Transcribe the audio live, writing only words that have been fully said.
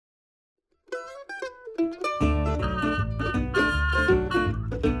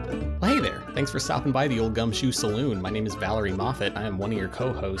Thanks for stopping by the Old Gumshoe Saloon. My name is Valerie Moffat. I am one of your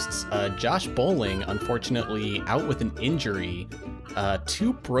co-hosts. Josh Bowling, unfortunately, out with an injury,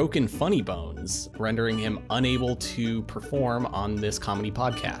 2 broken funny bones, rendering him unable to perform on this comedy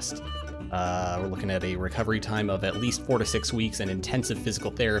podcast. We're looking at a recovery time of at least 4 to 6 weeks and intensive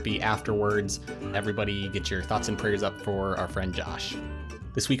physical therapy afterwards. Everybody get your thoughts and prayers up for our friend Josh.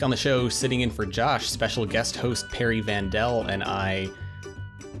 This week on the show, sitting in for Josh, special guest host Perry Vandell and I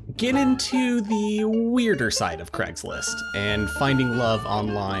get into the weirder side of Craigslist and finding love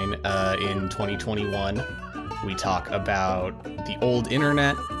online in 2021. We talk about the old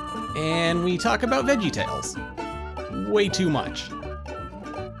internet, and we talk about VeggieTales. Way too much.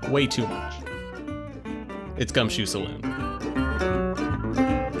 Way too much. It's Gumshoe Saloon.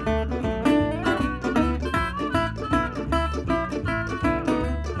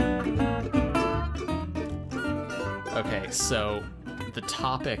 Okay, so the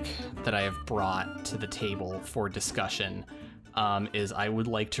topic that I have brought to the table for discussion is I would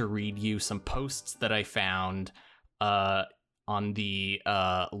like to read you some posts that I found on the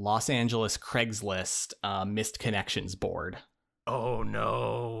Los Angeles Craigslist Missed Connections board. Oh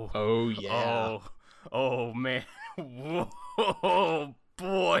no. Oh yeah. Oh man. Whoa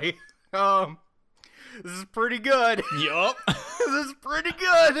boy. This is pretty good. Yup. This is pretty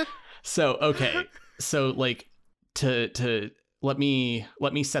good. So okay. So like to let me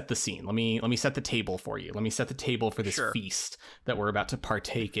set the scene. Let me set the table for you. Let me set the table for this feast that we're about to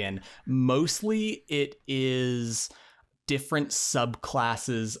partake in. Mostly it is different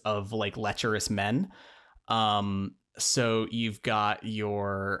subclasses of like lecherous men. So you've got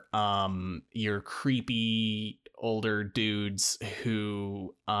your creepy older dudes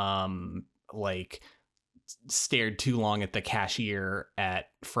who like stared too long at the cashier at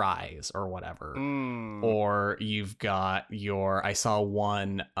Fry's or whatever. Or you've got I saw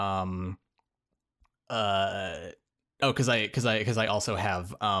one because I also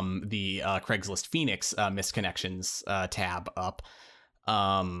have the Craigslist Phoenix Missed Connections tab up.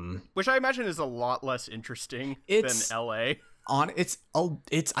 Which I imagine is a lot less interesting than LA.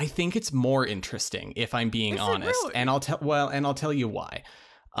 I think it's more interesting if I'm being honest. Really? And I'll tell you why.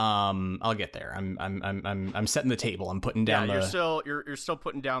 I'll get there. I'm setting the table. I'm putting down you're still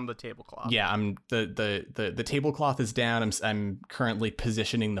putting down the tablecloth. Yeah, the tablecloth is down. I'm currently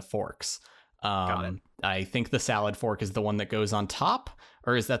positioning the forks. Got it. I think the salad fork is the one that goes on top,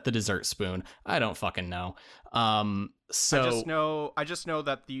 or is that the dessert spoon? I don't fucking know. So I just know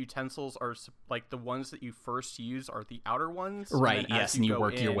that the utensils are like the ones that you first use are the outer ones. Right. Yes, and you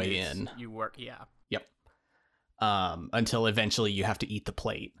work your way in. You work. Yeah. Yep. Until eventually you have to eat the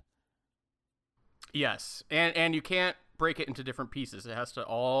plate. Yes, and you can't break it into different pieces. It has to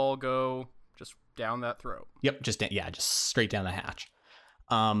all go just down that throat. Yep, just straight down the hatch.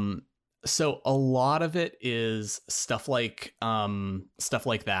 So a lot of it is stuff like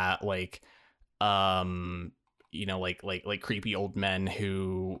that, like like creepy old men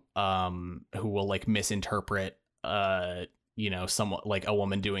who will like misinterpret somewhat like a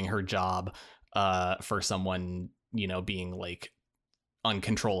woman doing her job for someone being like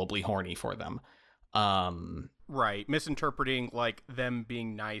uncontrollably horny for them. Right, misinterpreting like them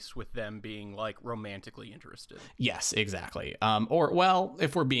being nice with them being like romantically interested. Yes, exactly. Or well,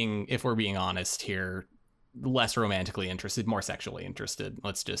 if we're being honest here, less romantically interested, more sexually interested.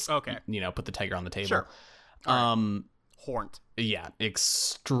 Let's just put the tiger on the table. Sure. Horned. Yeah,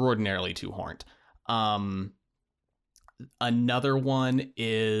 extraordinarily too horned. Another one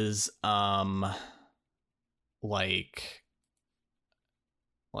is like,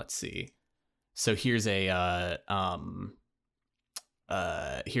 let's see. So here's here's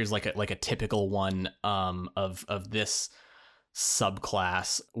like a typical one of this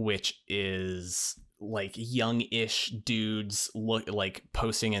subclass, which is like young-ish dudes like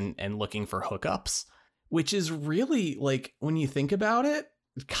posting and looking for hookups, which is really, like, when you think about it,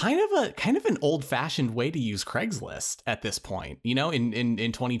 kind of an old-fashioned way to use Craigslist at this point, in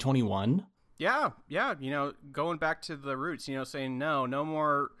 2021. Yeah, going back to the roots, saying no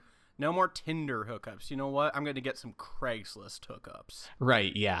more Tinder hookups. You know what? I'm going to get some Craigslist hookups.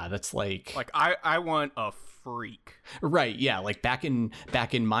 Right. Yeah. That's like I want a freak. Right. Yeah. Like back in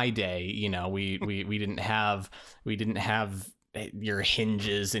my day, we didn't have your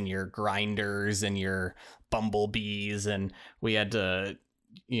Hinges and your Grinders and your Bumblebees, and we had to,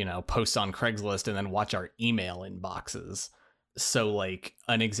 post on Craigslist and then watch our email inboxes. So like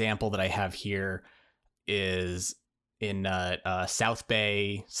an example that I have here is in South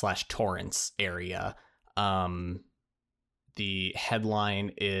Bay / Torrance area. The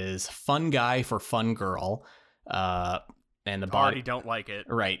headline is "Fun Guy for Fun Girl." and the Already body don't like it.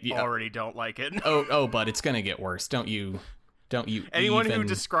 right. Yeah. Already don't like it. Oh, but it's gonna get worse. Don't you Anyone who even...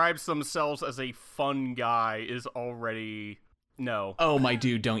 describes themselves as a fun guy is already no. Oh, my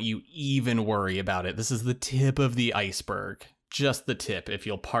dude, don't you even worry about it. This is the tip of the iceberg. Just the tip, if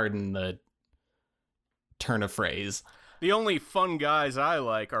you'll pardon the turn of phrase. The only fun guys I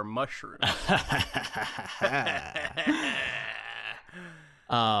like are mushrooms.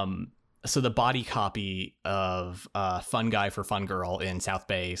 So the body copy of Fun Guy for Fun Girl in South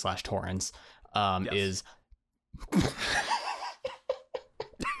Bay / Torrance is...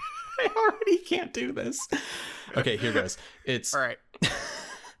 I already can't do this. Okay, here goes. It's... All right.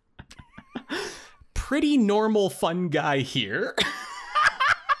 Pretty normal fun guy here.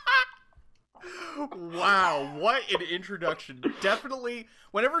 Wow, what an introduction. Definitely,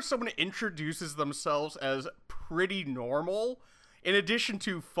 whenever someone introduces themselves as pretty normal, in addition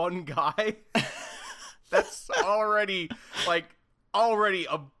to fun guy, that's already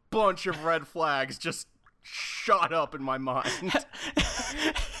a bunch of red flags just shot up in my mind.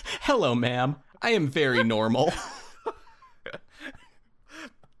 Hello, ma'am. I am very normal.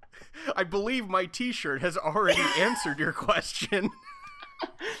 I believe my t-shirt has already answered your question.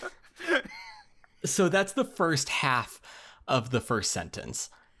 So that's the first half of the first sentence.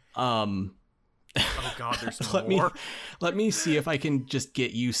 Oh God, there's more. Let me see if I can just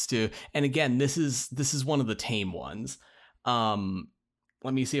get used to. And again, this is one of the tame ones.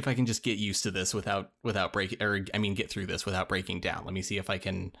 Let me see if I can just get used to this without breaking, or I mean, get through this without breaking down. Let me see if I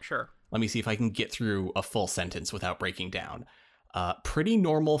can. Sure. Let me see if I can get through a full sentence without breaking down. Pretty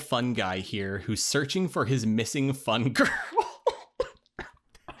normal fun guy here who's searching for his missing fun girl.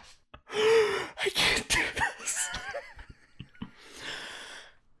 I can't do this.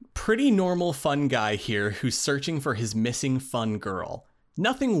 Pretty normal fun guy here who's searching for his missing fun girl.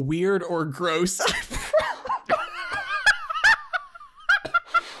 Nothing weird or gross.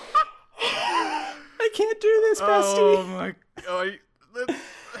 I can't do this, bestie. Oh my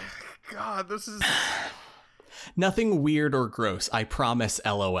God, this is... Nothing weird or gross, I promise,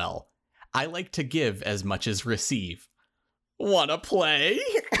 LOL. I like to give as much as receive. Wanna play?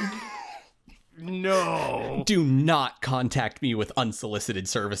 No. Do not contact me with unsolicited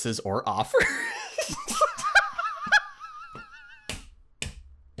services or offers.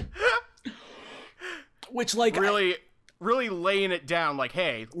 Which, like... Really laying it down, like,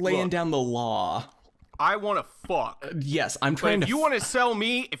 hey, laying look, down the law. I want to fuck. Yes, I'm trying But to... if you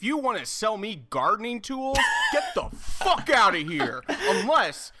want to sell me gardening tools, get the fuck out of here.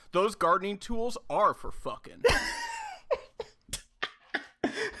 Unless those gardening tools are for fucking.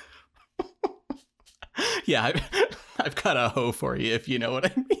 Yeah, I've got a hoe for you, if you know what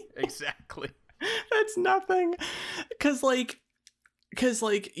I mean. Exactly. That's nothing. Because,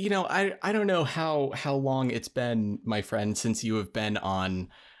 you know, I don't know how long it's been, my friend, since you have been on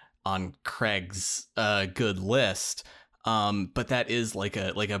Craig's good list. But that is like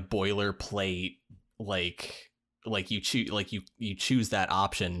a boilerplate, like you choose that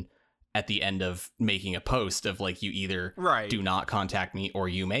option at the end of making a post of like, you either do not contact me or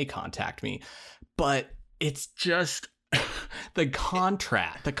you may contact me. But it's just the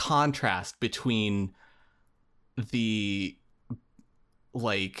contrast between the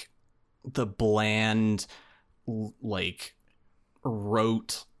bland, like,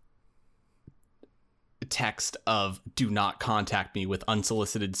 rote text of do not contact me with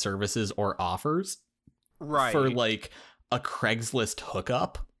unsolicited services or offers for like a Craigslist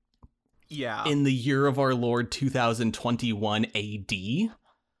hookup. Yeah. In the year of our Lord 2021 AD.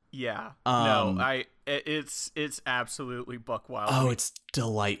 Yeah. No, it's absolutely buck wild. Oh, it's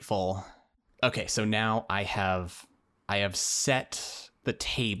delightful. Okay, so now I have set the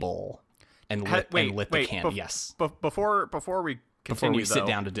table and lit the candle. Yes. Before we continue, before we sit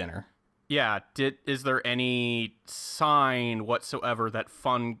down to dinner. Yeah. Is there any sign whatsoever that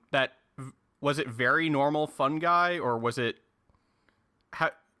was it very normal fun guy, or was it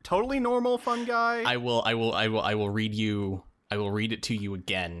totally normal fun guy? I will read it to you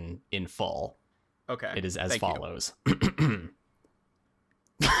again in full. Okay. It is as follows.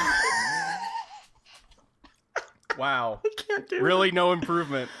 Wow. I can't do really it. No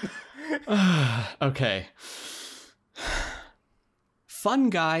improvement. Okay. Fun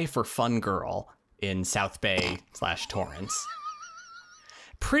guy for fun girl in South Bay / Torrance.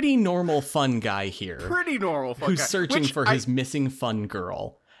 Pretty normal fun guy here. Pretty normal fun who's guy. Searching for his missing fun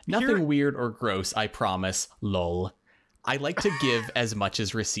girl. Nothing weird or gross, I promise. Lol. I like to give as much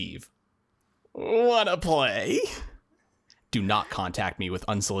as receive. Wanna play? Do not contact me with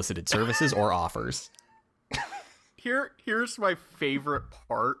unsolicited services or offers. Here's my favorite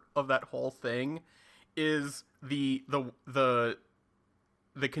part of that whole thing is the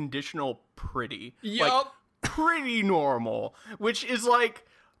conditional pretty. Yup. Like, pretty normal, which is like,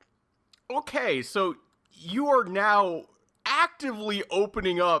 okay, so you are now actively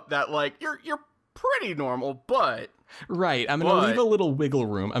opening up that, like, you're pretty normal, but Right. I'm going to leave a little wiggle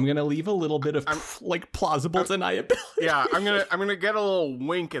room. I'm going to leave a little bit of plausible deniability. Yeah, I'm going to get a little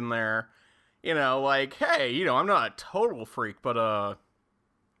wink in there. You know, like, hey, you know, I'm not a total freak, but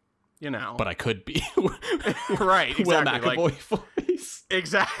you know. But I could be. Right, exactly. Will McAvoy voice.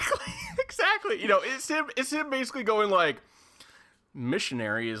 Exactly. Exactly. You know, it's him basically going like,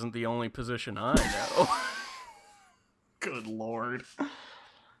 missionary isn't the only position I know. Good Lord.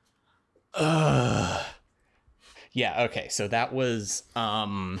 Yeah, okay. So that was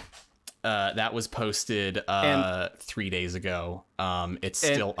posted 3 days ago. It's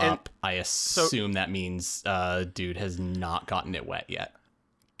still up. I assume that means dude has not gotten it wet yet.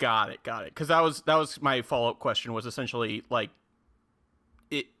 Got it. Because that was my follow-up question, was essentially like,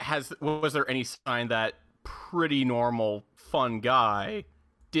 was there any sign that pretty normal fun guy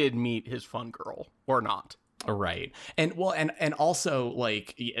did meet his fun girl or not? Right. And well, and also,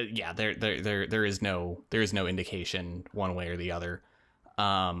 like, yeah, there is no indication one way or the other.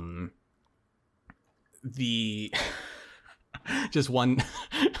 The just one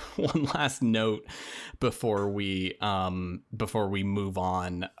last note before we move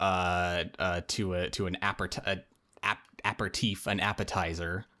on to an aperitif, an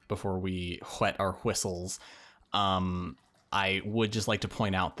appetizer, before we whet our whistles. I would just like to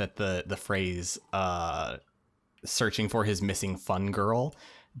point out that the phrase searching for his missing fun girl,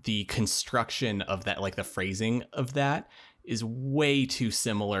 the construction of that, like the phrasing of that, is way too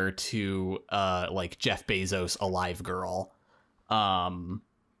similar to like Jeff Bezos' Alive Girl. Oh,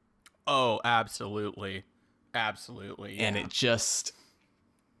 absolutely. Absolutely. Yeah. And it just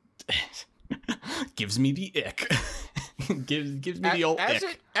gives me the ick. gives me the old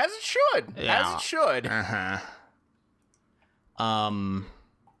ick. As it should. Yeah. As it should. Uh-huh.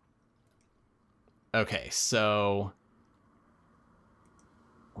 Okay, so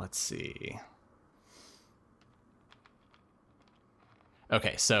let's see.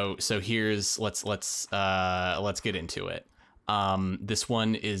 Okay, so here's let's get into it. This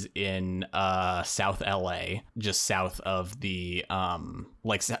one is in South LA, just south of the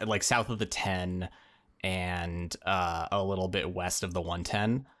like south of the 10 and a little bit west of the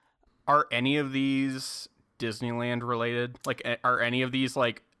 110. Are any of these Disneyland related? Like, are any of these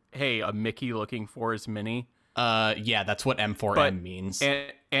like, hey, a Mickey looking for his Minnie? Yeah, that's what M4M means.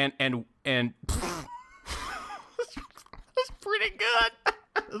 And that's pretty good.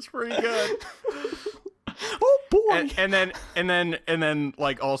 That's pretty good. Oh boy. And then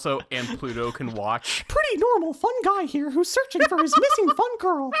like also, and Pluto can watch. Pretty normal fun guy here who's searching for his missing fun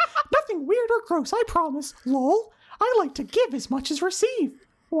girl. Nothing weird or gross, I promise. Lol. I like to give as much as receive.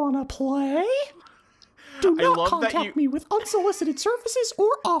 Wanna play? Do not contact me with unsolicited services or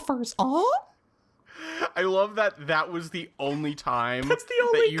offers, I love that was the only time That's the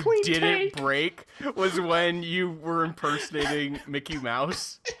only that you clean didn't take. break, was when you were impersonating Mickey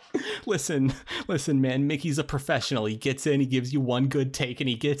Mouse. Listen, man, Mickey's a professional. He gets in, he gives you one good take, and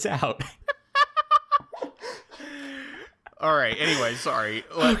he gets out. All right, anyway, sorry.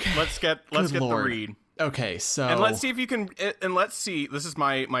 Let's get the read. Okay, so... And let's see if you can... And let's see... This is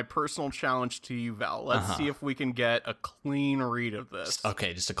my personal challenge to you, Val. Let's see if we can get a clean read of this.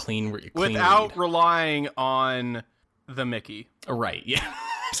 Okay, just a clean read. Without relying on the Mickey. Right, yeah.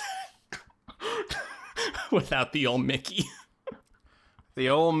 Without the old Mickey. The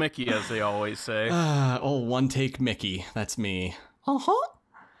old Mickey, as they always say. Old one-take Mickey. That's me.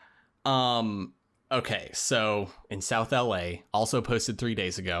 Okay, so in South LA, also posted 3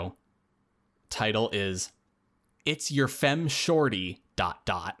 days ago, title is "It's Your Femme Shorty ...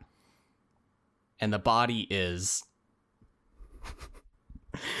 and the body is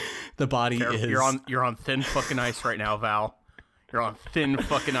You're on thin fucking ice right now, Val. You're on thin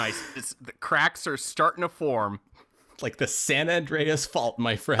fucking ice. The cracks are starting to form. like the San Andreas Fault,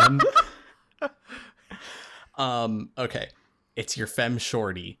 my friend. Okay. It's your femme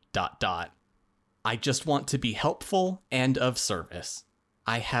shorty ... I just want to be helpful and of service.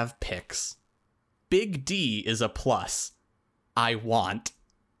 I have pics. Big D is a plus. I want.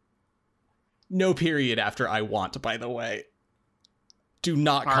 No period after I want, by the way. Do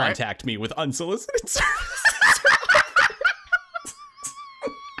not contact me with unsolicited services.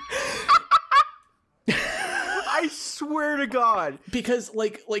 I swear to God. Because,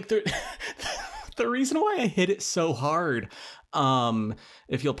 like the reason why I hit it so hard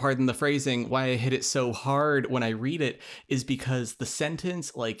If you'll pardon the phrasing, why I hit it so hard when I read it is because the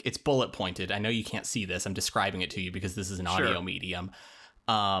sentence, like, it's bullet pointed. I know you can't see this. I'm describing it to you because this is an audio medium.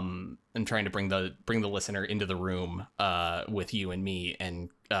 I'm trying to bring the listener into the room with you and me and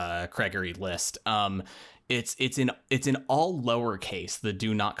Gregory List. It's in all lowercase, the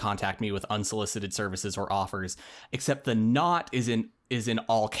do not contact me with unsolicited services or offers, except the not is in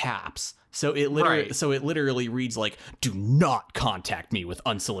all caps. So it literally reads like, do not contact me with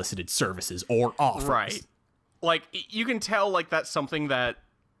unsolicited services or offers. Right. Like, you can tell, like, that's something that,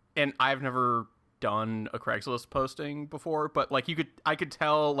 and I've never done a Craigslist posting before, but, like, I could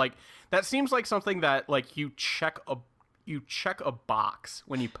tell, like, that seems like something that, like, you check a box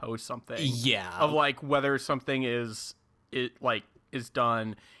when you post something. Yeah. Of, like, whether something is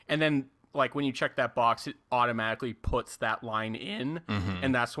done, and then, like, when you check that box, it automatically puts that line in,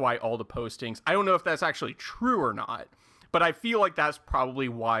 and that's why all the postings, I don't know if that's actually true or not, but I feel like that's probably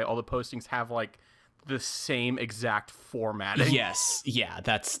why all the postings have, like, the same exact formatting. Yes. Yeah,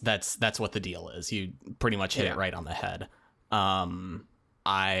 that's what the deal is. You pretty much hit it right on the head. I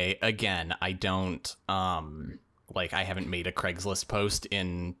don't, like, I haven't made a Craigslist post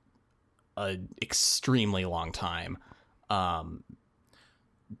in an extremely long time.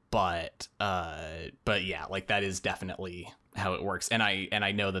 But yeah, like, that is definitely how it works. And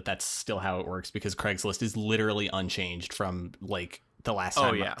I know that that's still how it works because Craigslist is literally unchanged from, like, the last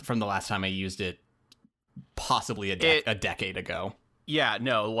time, from the last time I used it, possibly a decade ago. Yeah,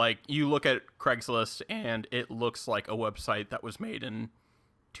 no, like, you look at Craigslist and it looks like a website that was made in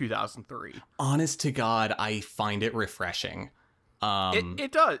 2003. Honest to God, I find it refreshing.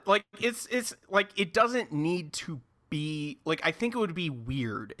 It does. Like, it's like, it doesn't need to be, like, I think it would be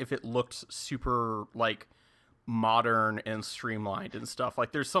weird if it looked super, like, modern and streamlined and stuff.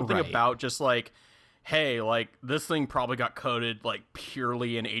 Like, there's something about just, like, hey, like, this thing probably got coded, like,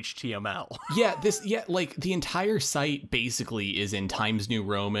 purely in HTML. Like, the entire site basically is in Times New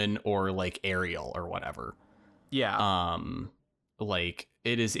Roman or, like, Arial or whatever. Yeah. Like,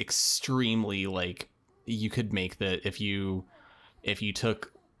 it is extremely, like, you could make if you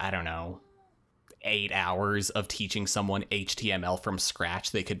took, I don't know, 8 hours of teaching someone HTML from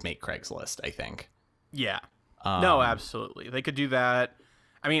scratch, they could make Craigslist, I think. Yeah. No, absolutely. They could do that.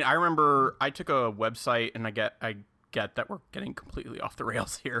 I mean, I remember I took a website, and I get that we're getting completely off the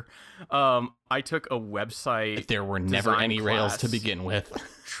rails here. I took a website. There were never any rails to begin with.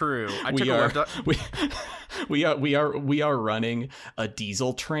 True. We are running a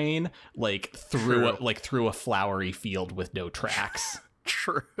diesel train, like, through a flowery field with no tracks.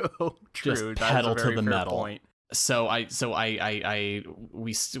 True. Just pedal to the metal. Point. So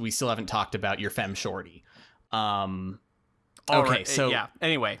we still haven't talked about your femme shorty. Okay, so yeah.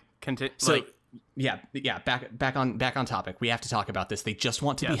 Anyway, continue. So, like, yeah. Back on topic. We have to talk about this. They just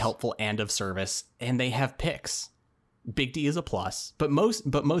want to be helpful and of service, and they have pics. Big D is a plus, but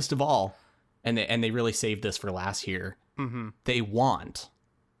most of all, and they really saved this for last here. Mm-hmm. They want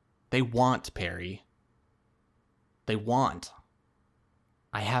Perry. They want.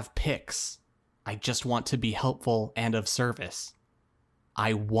 I have pics. I just want to be helpful and of service.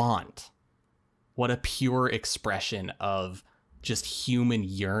 I want. What a pure expression of just human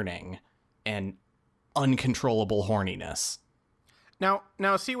yearning and uncontrollable horniness. Now,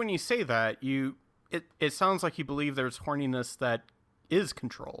 see, when you say that, it sounds like you believe there's horniness that is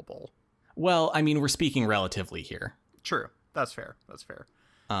controllable. Well, I mean, we're speaking relatively here. True. That's fair.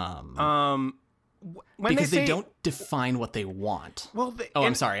 Because they don't define what they want. Well,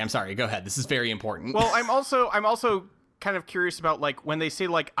 I'm sorry. Go ahead. This is very important. Well, I'm also kind of curious about, like, when they say,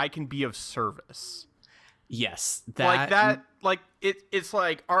 like, I can be of service. Yes, it's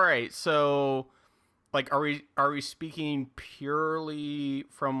like, all right, so, like, are we speaking purely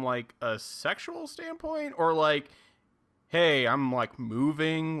from, like, a sexual standpoint, or, like, hey, I'm, like,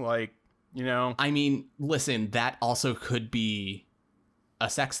 moving, like, you know? I mean, listen, that also could be a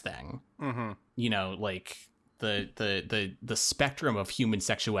sex thing. Mm-hmm. You know, like, the spectrum of human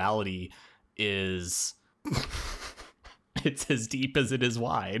sexuality is it's as deep as it is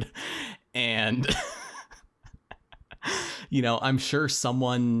wide, and you know, I'm sure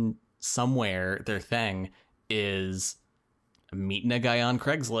someone somewhere, their thing is meeting a guy on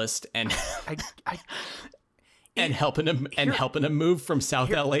Craigslist and helping him move from South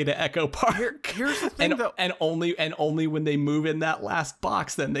LA to Echo Park. Here's the thing, though. And only when they move in that last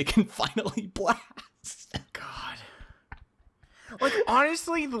box, then they can finally blast. God. Like,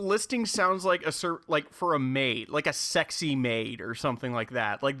 honestly, the listing sounds like for a maid, like a sexy maid or something like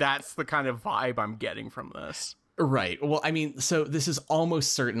that. Like, that's the kind of vibe I'm getting from this. Right. Well, I mean, so this is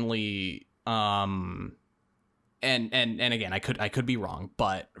almost certainly and again, I could be wrong,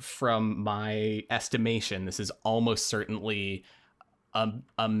 but from my estimation, this is almost certainly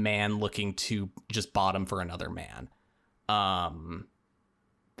a man looking to just bottom for another man.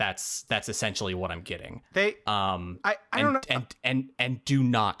 That's essentially what I'm getting. I don't know. And do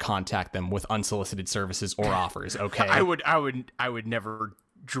not contact them with unsolicited services or offers, okay? I would never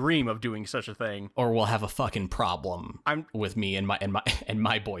dream of doing such a thing. Or we'll have a fucking problem with me and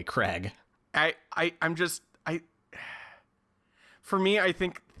my boy Craig. For me, I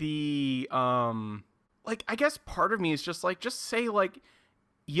think the like, I guess part of me is just say like,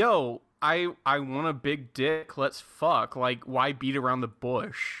 yo, I want a big dick, let's fuck. Like, why beat around the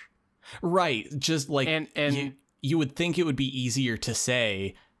bush? Right. Just like, and you would think it would be easier to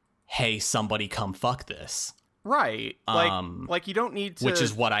say, hey, somebody come fuck this. Right. Like you don't need to. Which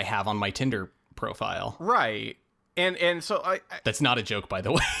is what I have on my Tinder profile. Right. And so I that's not a joke, by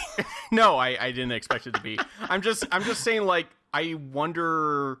the way. No, I didn't expect it to be. I'm just saying, like, I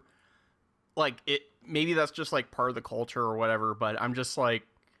wonder, like, it maybe that's just like part of the culture or whatever, but I'm just like,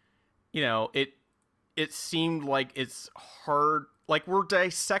 you know, it seemed like it's hard, like we're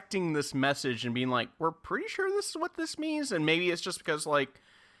dissecting this message and being like, we're pretty sure this is what this means, and maybe it's just because like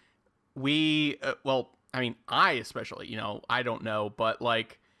we well, I mean, I especially, you know, I don't know, but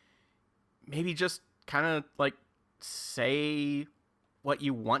like maybe just kind of like say what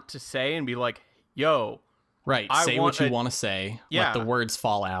you want to say and be like, yo, right, say what you want to say. Yeah. Let the words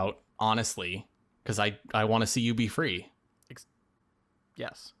fall out, honestly, because I want to see you be free.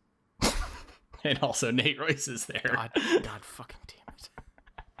 Yes. And also Nate Royce is there. God fucking damn it.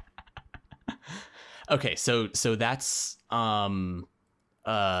 Okay, so that's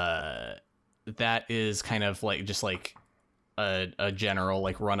that is kind of like just like a general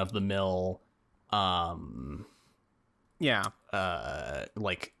like run of the mill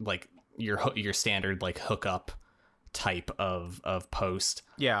like your standard like hookup type of post.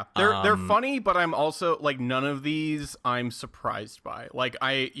 Yeah, they're funny, but I'm also like, none of these I'm surprised by. Like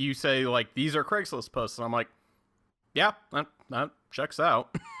you say like these are Craigslist posts, and I'm like, yeah, that checks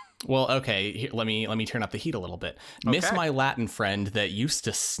out. Well, okay, here, let me turn up the heat a little bit. Okay. Miss my Latin friend that used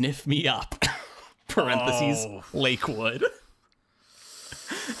to sniff me up. Parentheses, Lakewood.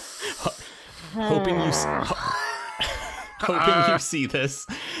 Hoping you see this.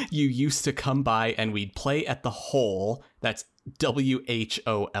 You used to come by and we'd play at the Hole. That's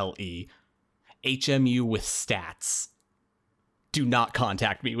WHOLE. HMU with stats. Do not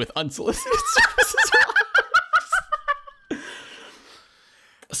contact me with unsolicited services.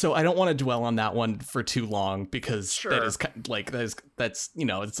 So I don't want to dwell on that one for too long because sure. that is like that's you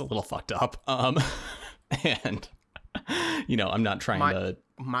know, it's a little fucked up. And you know, I'm not trying to.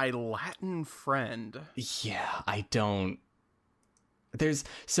 My Latin friend. Yeah, I don't. There's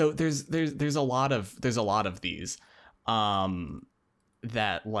a lot of these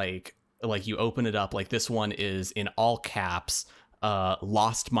that like you open it up, like this one is in all caps,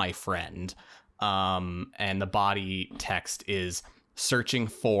 lost my friend, and the body text is searching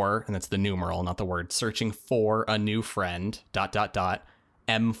for, and that's the numeral, not the word, searching for a new friend, ...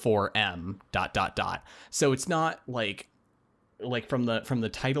 M4M ... So it's not like from the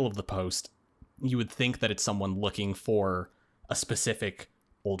title of the post, you would think that it's someone looking for a specific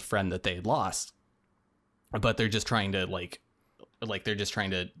old friend that they had lost, but they're just trying to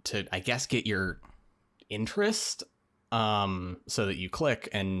to I guess get your interest, so that you click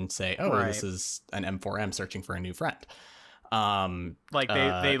and say, oh, right. This is an M4M searching for a new friend. Like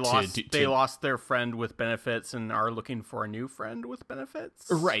they lost their friend with benefits and are looking for a new friend with benefits.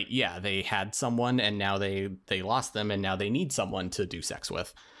 Right. Yeah. They had someone and now they lost them and now they need someone to do sex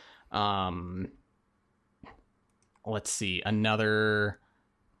with. Let's see. Another,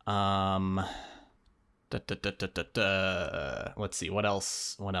 let's see. What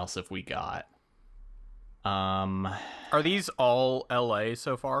else have we got? Are these all LA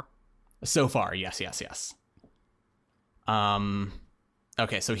so far? So far. Yes.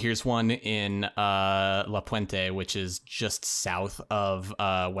 Okay, so here's one in La Puente, which is just south of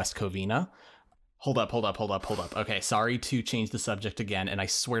West Covina. Hold up. Okay, sorry to change the subject again, and I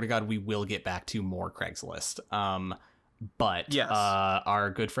swear to God we will get back to more Craigslist. But yes.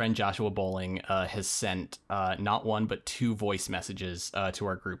 Our good friend Joshua Bowling has sent not one but two voice messages to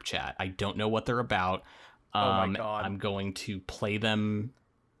our group chat. I don't know what they're about. Oh my God. I'm going to play them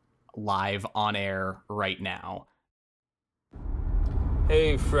live on air right now.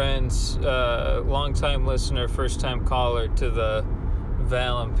 Hey friends, long-time listener, first-time caller to the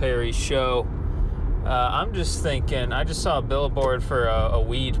Val and Perry show. I'm just thinking, I just saw a billboard for a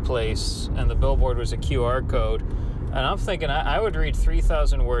weed place, and the billboard was a QR code. And I'm thinking I would read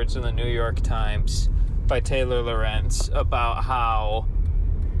 3,000 words in the New York Times by Taylor Lorenz about how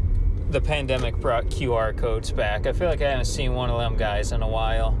the pandemic brought QR codes back. I feel like I haven't seen one of them guys in a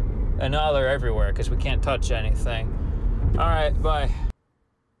while. And now they're everywhere because we can't touch anything. All right, bye.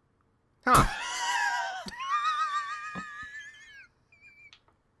 Huh.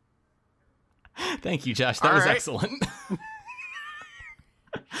 Thank you, Josh. That was excellent.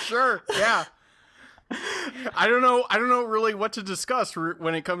 Sure, yeah. I don't know really what to discuss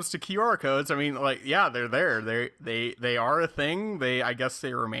when it comes to QR codes. I mean, like, yeah, they're there. They are a thing. I guess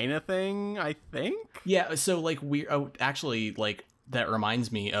they remain a thing, I think. Yeah, so like actually, like, that reminds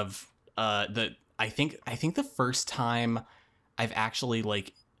me of I think the first time I've actually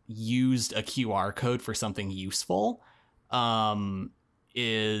like used a QR code for something useful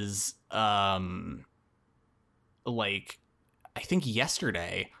is like, I think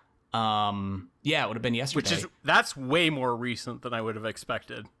yesterday. Yeah, it would have been yesterday. That's way more recent than I would have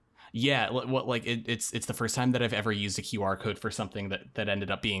expected. Yeah, it's the first time that I've ever used a QR code for something that ended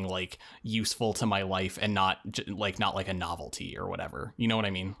up being like useful to my life and not like a novelty or whatever. You know what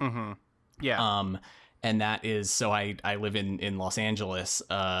I mean? Mm-hmm. Yeah. And that is, so I live in Los Angeles,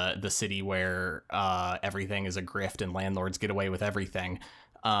 the city where everything is a grift and landlords get away with everything.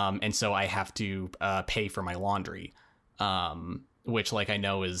 And so I have to pay for my laundry, which, like, I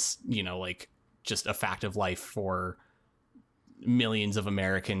know is, you know, like, just a fact of life for millions of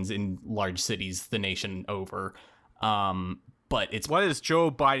Americans in large cities the nation over. But it's... What is Joe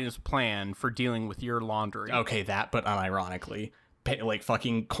Biden's plan for dealing with your laundry? Okay, that, but unironically, like,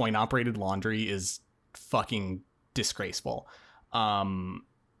 fucking coin-operated laundry is fucking disgraceful. But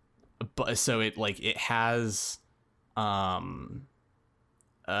so it has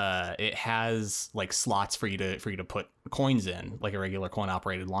like slots for you to put coins in, like a regular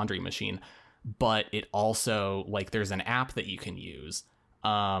coin-operated laundry machine. But it also, like, there's an app that you can use,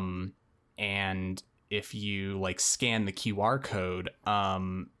 and if you like scan the QR code,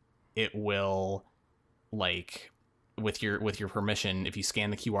 it will, like, with your permission, if you scan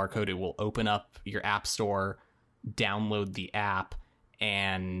the QR code, it will open up your app store, download the app,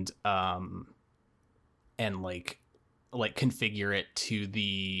 and like configure it to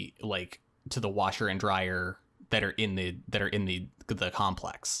the washer and dryer that are in the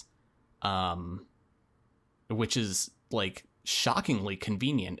complex, which is, like, shockingly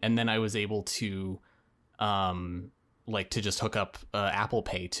convenient. And then I was able to to just hook up Apple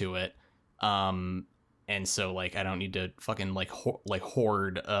Pay to it, and so, like, I don't need to fucking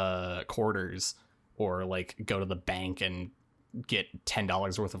hoard quarters, or like go to the bank and get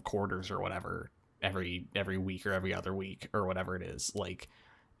 $10 worth of quarters or whatever every week or every other week or whatever it is. Like,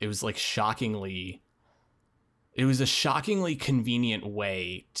 it was a shockingly convenient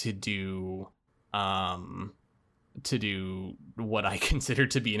way to do what I consider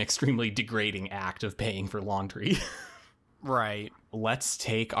to be an extremely degrading act of paying for laundry. Right. Let's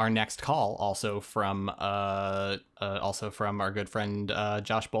take our next call, also from our good friend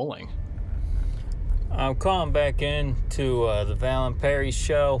Josh Bowling. I'm calling back in to the Val and Perry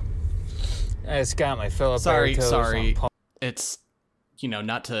show. I just got my Filibertos. Sorry. It's,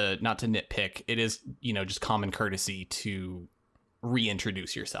 not to nitpick. It is, just common courtesy to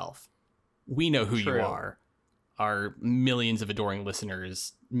reintroduce yourself. We know who you are. Our millions of adoring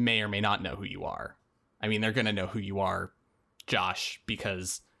listeners may or may not know who you are. I mean, they're going to know who you are, Josh,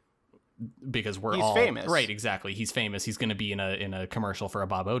 because he's famous. Right, exactly. He's famous. He's going to be in a commercial for a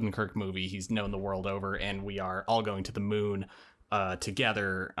Bob Odenkirk movie. He's known the world over, and we are all going to the moon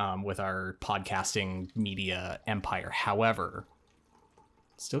together with our podcasting media empire. However,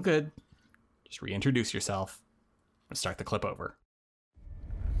 still good. Just reintroduce yourself and start the clip over.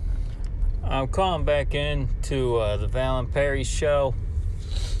 I'm calling back in to the Val and Perry show.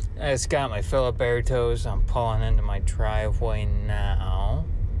 I just got my Filibertos. I'm pulling into my driveway now.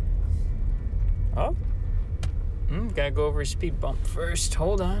 Oh. Gotta go over a speed bump first.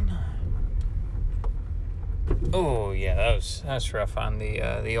 Hold on. Oh, yeah, that's rough on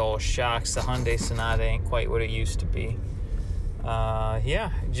the old shocks. The Hyundai Sonata ain't quite what it used to be.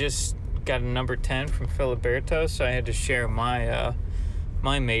 Yeah, just got a number 10 from Filibertos, so I had to share my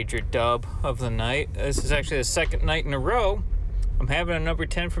my major dub of the night. This is actually the second night in a row I'm having a number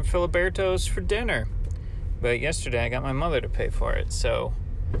 10 from Filibertos for dinner. But yesterday I got my mother to pay for it, so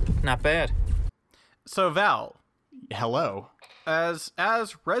not bad. So, Val. Hello. As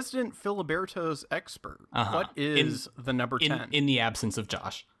resident Filibertos expert, what is the number 10? In the absence of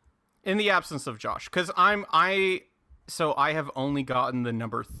Josh. In the absence of Josh. Because I have only gotten the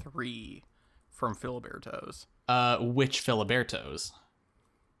number 3 from Filibertos. Which Filibertos?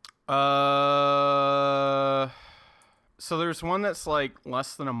 So there's one that's like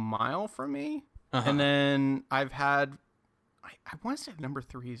less than a mile from me. And then I've had, I want to say number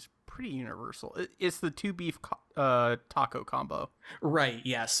 3 is pretty universal. It's the 2 beef taco combo. Right.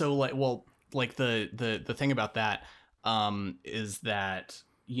 Yeah. So like the thing about that is that,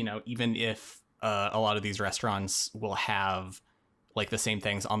 you know, even if a lot of these restaurants will have like the same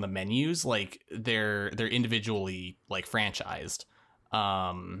things on the menus, like they're individually like franchised.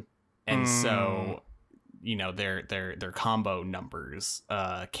 And so, you know, their combo numbers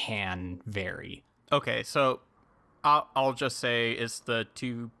can vary. Okay, so I'll just say it's the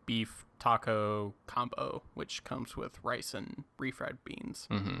 2 beef taco combo, which comes with rice and refried beans.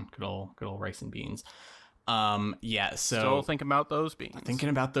 Good old rice and beans. Yeah, so still thinking about those beans.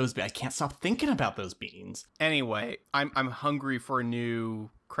 I can't stop thinking about those beans. Anyway, I'm hungry for a new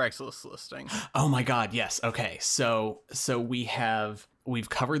Craigslist listing. Oh my god, yes. Okay. So we've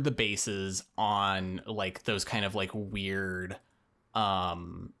covered the bases on like those kind of like weird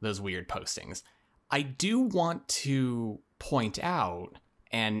those weird postings. I do want to point out,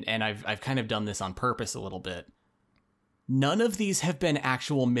 and I've kind of done this on purpose a little bit. None of these have been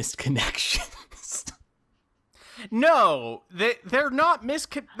actual missed connections. No, they're not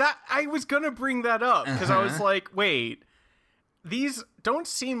that I was gonna bring that up because I was like, wait, these don't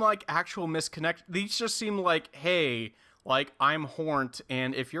seem like actual misconnect. These just seem like, hey, like I'm horned,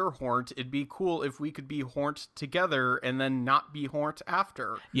 and if you're horned, it'd be cool if we could be horned together and then not be horned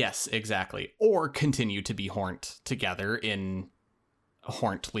after. Yes, exactly. Or continue to be horned together in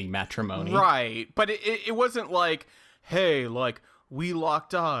horntly matrimony. Right, but it wasn't like, hey, like, we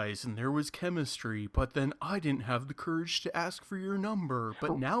locked eyes and there was chemistry, but then I didn't have the courage to ask for your number,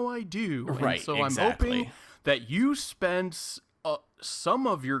 but now I do. Right, and so exactly. I'm hoping that you spend some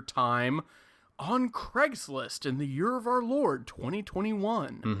of your time on Craigslist in the year of our Lord,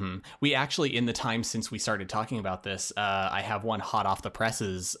 2021. We actually, in the time since we started talking about this, I have one hot off the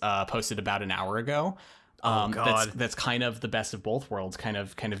presses posted about an hour ago. God. That's kind of the best of both worlds, kind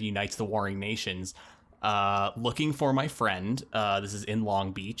of unites the warring nations. Looking for my friend. This is in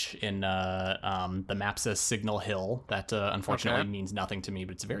Long Beach, in the map says Signal Hill. That unfortunately means nothing to me,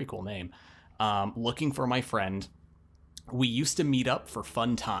 but it's a very cool name. Looking for my friend. We used to meet up for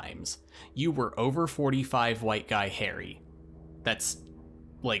fun times. You were over 45 white guy Harry. That's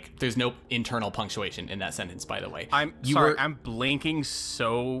like, there's no internal punctuation in that sentence, by the way. I'm blinking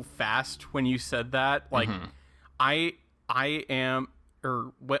so fast when you said that. Like, I am,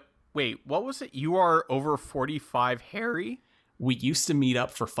 or what? Wait, what was it? You are over 45 Harry? We used to meet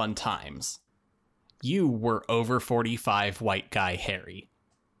up for fun times. You were over 45 white guy Harry.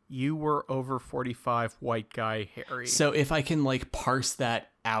 You were over 45 white guy Harry. So if I can like parse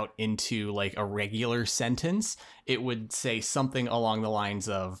that out into like a regular sentence, it would say something along the lines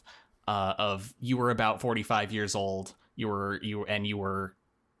of you were about 45 years old. You were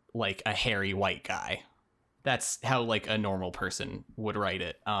like a hairy white guy. That's how like a normal person would write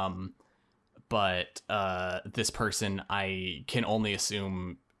it. But this person, I can only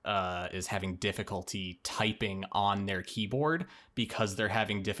assume is having difficulty typing on their keyboard because they're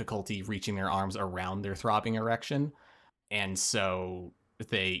having difficulty reaching their arms around their throbbing erection, and so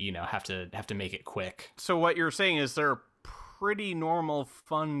they, you know, have to make it quick. So what you're saying is they're a pretty normal,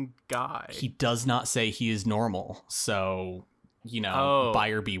 fun guy. He does not say he is normal, so, you know,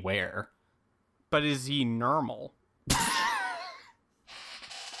 buyer beware. But is he normal?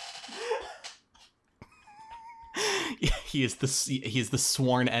 He is the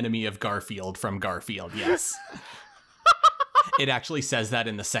sworn enemy of Garfield from Garfield. Yes. It actually says that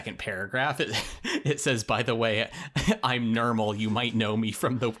in the second paragraph. It says, by the way, I'm normal. You might know me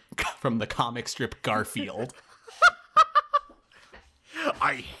from the comic strip Garfield.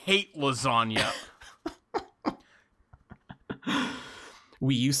 I hate lasagna.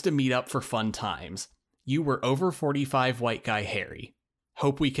 We used to meet up for fun times. You were over 45 white guy Harry.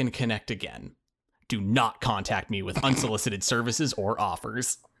 Hope we can connect again. Do not contact me with unsolicited services or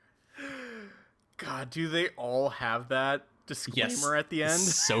offers. God, do they all have that disclaimer at the end?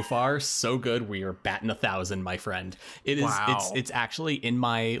 So far, so good. We are batting 1,000, my friend. It is. Wow. It's actually in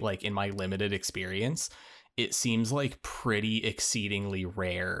my limited experience. It seems like pretty exceedingly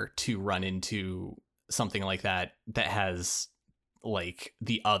rare to run into something like that has like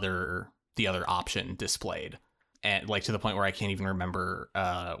the other option displayed. And like to the point where I can't even remember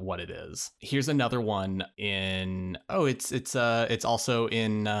what it is. Here's another one in it's also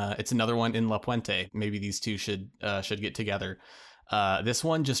in it's another one in La Puente. Maybe these two should get together. This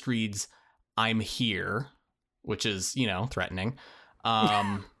one just reads, "I'm here," which is, you know, threatening.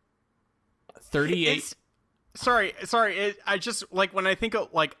 38. Sorry. I just like when I think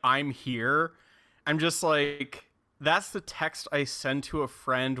of like I'm here, I'm just like That's the text I send to a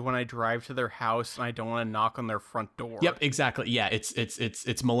friend when I drive to their house and I don't want to knock on their front door. Yep, exactly. Yeah, it's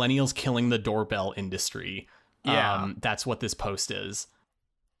millennials killing the doorbell industry. Yeah. That's what this post is.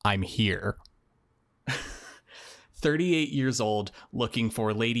 I'm here. 38 years old, looking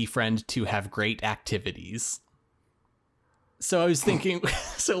for lady friend to have great activities. So I was thinking,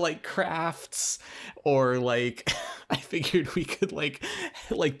 so like crafts, or like, I figured we could like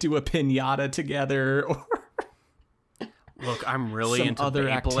do a piñata together, or look, I'm really some into other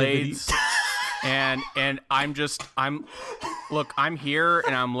Beyblades, and I'm here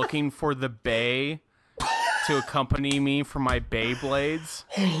and I'm looking for the Bay to accompany me for my Beyblades.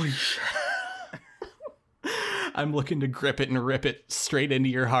 Holy shit. I'm looking to grip it and rip it straight into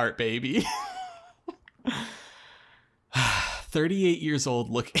your heart, baby. 38 years old,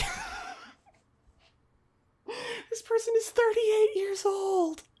 look. This person is 38 years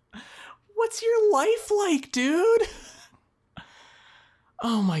old. What's your life like, dude?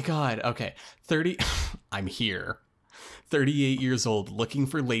 Oh my god. Okay. I'm here. 38 years old, looking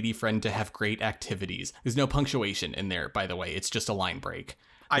for lady friend to have great activities. There's no punctuation in there, by the way. It's just a line break.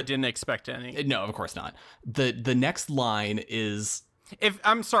 I didn't expect any. No, of course not. The next line is,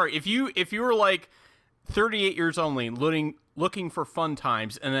 if you were like 38 years only, looking for fun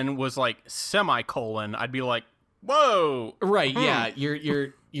times, and then was like semicolon, I'd be like, whoa. Right, yeah.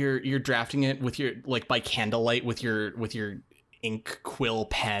 You're drafting it with your, like, by candlelight with your ink quill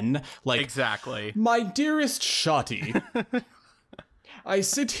pen, like, exactly. My dearest Shotty, I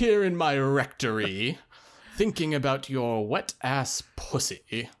sit here in my rectory thinking about your wet-ass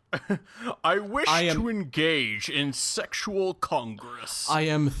pussy. I wish to engage in sexual congress. I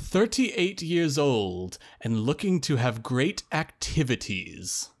am 38 years old and looking to have great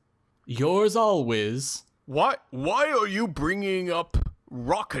activities. Yours always. Why are you bringing up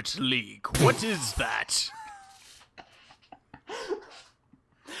Rocket League? What is that?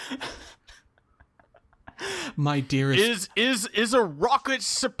 My dearest... Is a rocket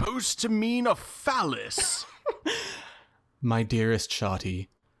supposed to mean a phallus? My dearest Shotty,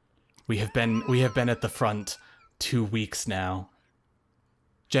 we have been at the front 2 weeks now.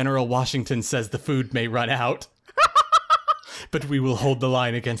 General Washington says the food may run out, but we will hold the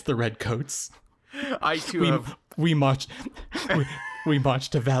line against the Redcoats. I too have... We march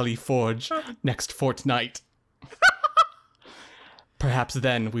to Valley Forge next fortnight. Perhaps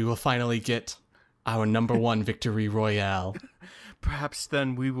then we will finally get our #1 victory royale. Perhaps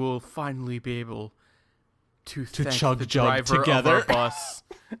then we will finally be able to thank chug the jug driver together. of our bus.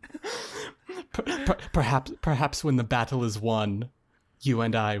 Perhaps when the battle is won, you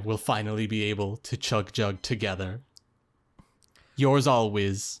and I will finally be able to chug jug together. Yours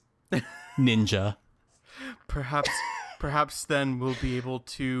always, Ninja. Perhaps then we'll be able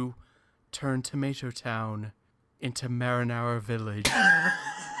to turn Tomato Town into Marinara Village.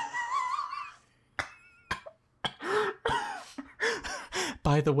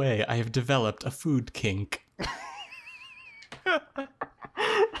 By the way, I have developed a food kink.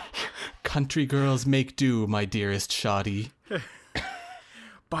 Country girls make do, my dearest Shotty.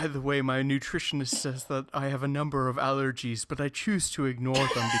 By the way, my nutritionist says that I have a number of allergies, but I choose to ignore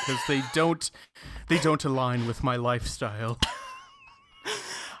them because they don't align with my lifestyle.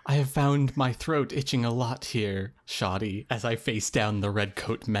 I have found my throat itching a lot here, Shotty, as I face down the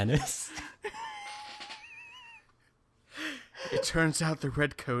Redcoat menace. It turns out the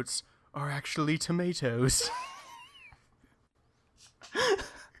Redcoats are actually tomatoes.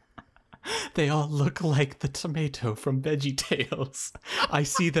 They all look like the tomato from VeggieTales. I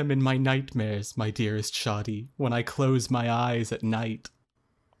see them in my nightmares, my dearest Shotty, when I close my eyes at night.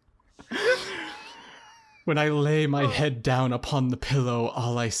 When I lay my head down upon the pillow,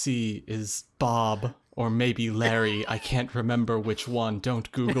 all I see is Bob, or maybe Larry, I can't remember which one,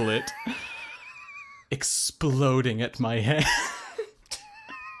 don't Google it, exploding at my head.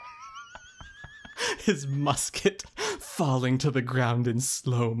 His musket falling to the ground in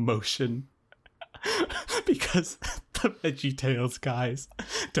slow motion. Because the VeggieTales guys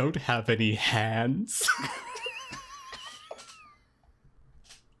don't have any hands.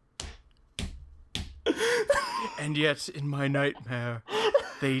 And yet, in my nightmare,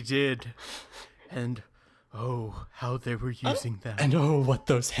 they did. And, oh, how they were using them. And oh, what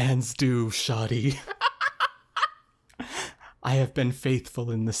those hands do, Shotty. I have been faithful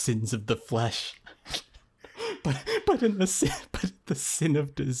in the sins of the flesh. But in the sin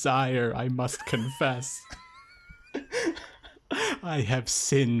of desire, I must confess. I have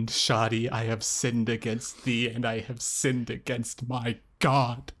sinned, Shotty. I have sinned against thee, and I have sinned against my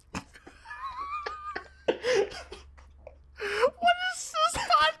God. What does this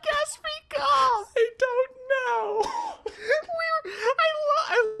podcast become? I don't know.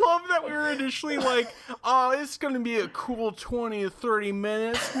 actually like, oh, it's going to be a cool 20 to 30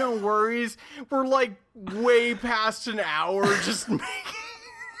 minutes. No worries. We're like way past an hour just making...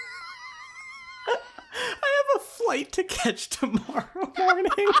 I have a flight to catch tomorrow morning.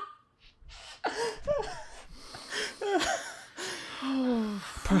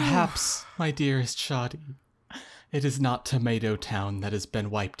 Perhaps, my dearest Shoddy, it is not Tomato Town that has been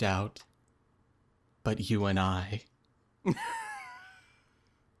wiped out, but you and I.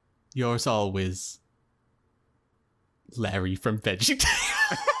 Yours always, Larry from VeggieTales.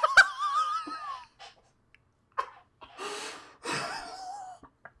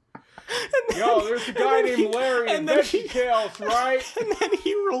 Yo, there's a guy named Larry in VeggieTales, right? And then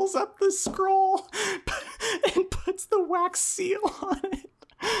he rolls up the scroll and puts the wax seal on it.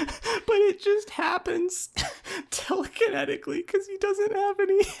 But it just happens telekinetically because he doesn't have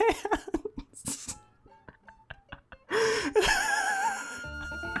any hands.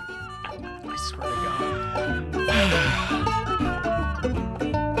 I swear to God.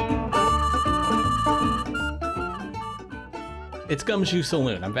 It's Gumshoe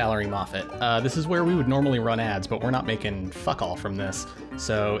Saloon. I'm Valerie Moffat. This is where we would normally run ads, but we're not making fuck all from this.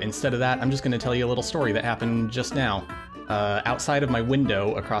 So instead of that, I'm just going to tell you a little story that happened just now. Outside of my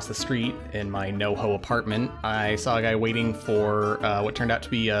window across the street in my NoHo apartment, I saw a guy waiting for what turned out to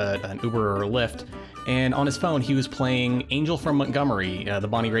be an Uber or a Lyft. And on his phone, he was playing Angel from Montgomery, the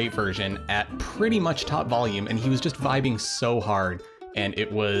Bonnie Raitt version, at pretty much top volume. And he was just vibing so hard. And it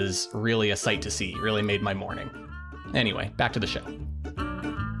was really a sight to see. It really made my morning. Anyway, back to the show.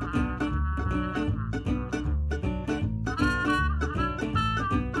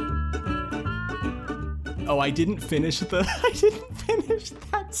 Oh, I didn't finish that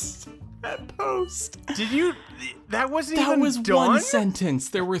post. Did you? That wasn't That even was done? one sentence.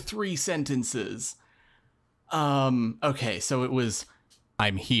 There were 3 sentences. Okay, so it was,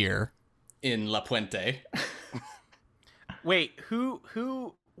 I'm here in La Puente. Wait,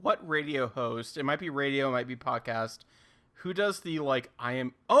 what radio host? It might be radio, it might be podcast. Who does the Oh,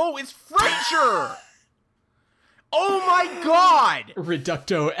 it's Frasier! Oh my God!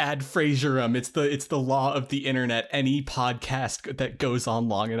 Reducto ad Frasierum. It's the law of the internet. Any podcast that goes on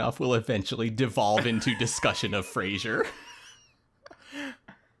long enough will eventually devolve into discussion of Frasier.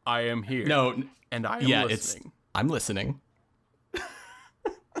 I am here. No, and I am listening. I'm listening.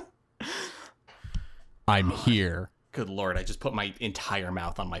 I'm here. Good Lord, I just put my entire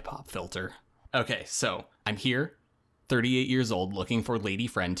mouth on my pop filter. Okay, so I'm here, 38 years old, looking for lady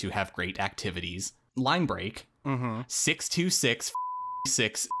friend to have great activities. Line break. 626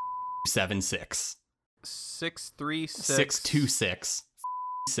 676. 636 626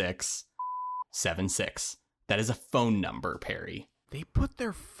 676. That is a phone number, Perry. They put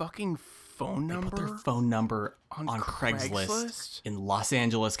their fucking phone number? They put their phone number on Craigslist in Los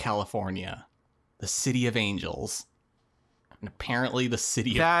Angeles, California. The city of angels. And apparently the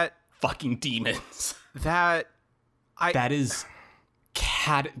city of fucking demons. That is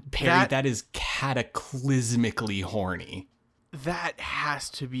cataclysmically horny. That has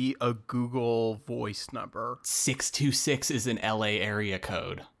to be a Google voice number. 626 is an LA area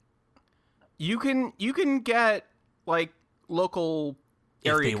code. You can get local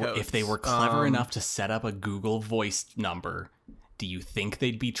area codes. If they were clever enough to set up a Google voice number, do you think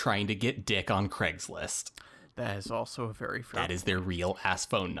they'd be trying to get dick on Craigslist? That is also a very fair That is their real ass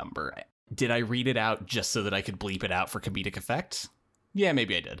phone number. Did I read it out just so that I could bleep it out for comedic effect? Yeah,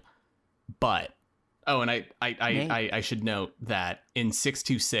 maybe I did. But and I should note that in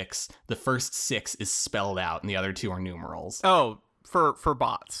 626, the first 6 is spelled out and the other 2 are numerals. Oh, for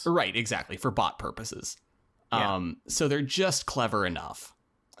bots. Right, exactly, for bot purposes. Yeah. So they're just clever enough.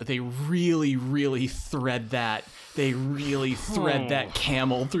 They really, really thread that. They really thread that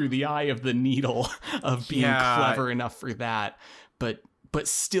camel through the eye of the needle of being clever enough for that. But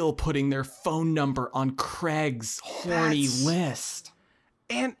still putting their phone number on Craig's horny list.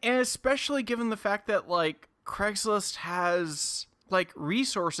 And especially given the fact that Craigslist has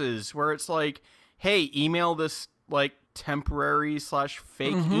resources where it's hey, email this temporary /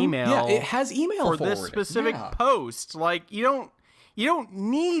 fake email. Yeah, it has email for this specific post. You don't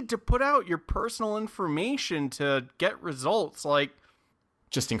need to put out your personal information to get results.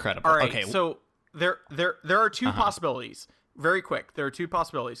 Just incredible. All right, okay. So there are 2 possibilities. Very quick. There are 2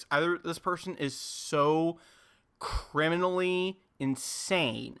 possibilities. Either this person is so criminally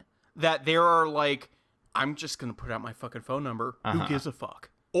insane that there are I'm just going to put out my fucking phone number. Who gives a fuck?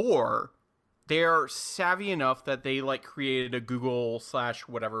 Or they're savvy enough that they created a Google /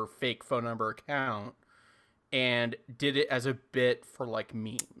 whatever fake phone number account and did it as a bit for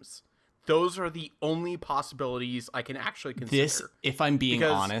memes. those are the only possibilities I can actually consider. This, if I'm being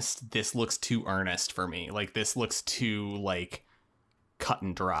honest, this looks too earnest for me. Like, this looks too, like, cut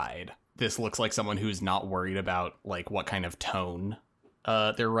and dried. This looks like someone who's not worried about, like, what kind of tone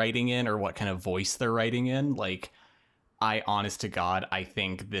they're writing in or what kind of voice they're writing in. Like, honest to God, I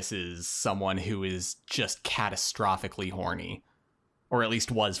think this is someone who is just catastrophically horny, or at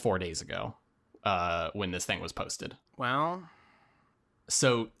least was 4 days ago when this thing was posted. Well,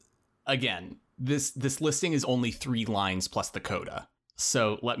 so again, this listing is only 3 lines plus the coda.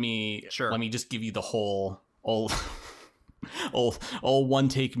 So let me just give you the whole old one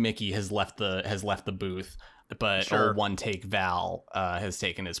take Mickey has left the booth, but old one take Val has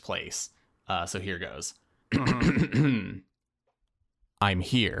taken his place. So here goes. I'm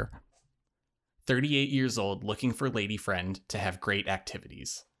here. 38 years old, looking for lady friend to have great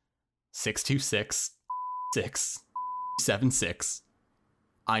activities. 626-676.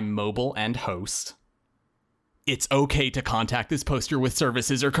 I'm mobile and host. It's okay to contact this poster with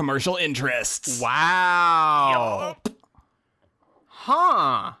services or commercial interests. Wow. Yep.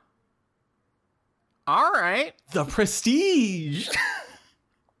 Huh. All right. The prestige.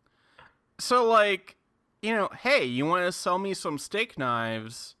 So, like, you know, hey, you want to sell me some steak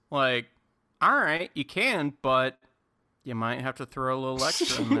knives? Like, all right, you can, but you might have to throw a little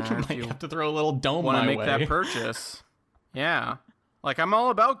extra in there. You have to throw a little dome want my to make way. that purchase. Yeah. Like, I'm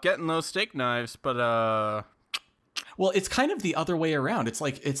all about getting those steak knives, but well, it's kind of the other way around. It's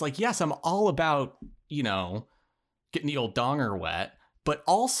like yes, I'm all about, you know, getting the old donger wet, but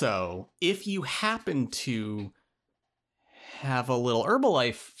also if you happen to have a little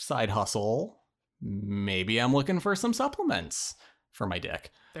Herbalife side hustle, maybe I'm looking for some supplements for my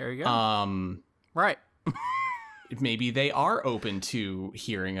dick. There you go. Right. Maybe they are open to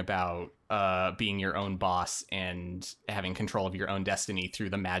hearing about being your own boss and having control of your own destiny through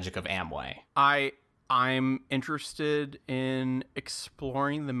the magic of Amway. I'm interested in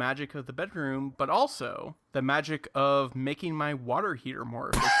exploring the magic of the bedroom, but also the magic of making my water heater more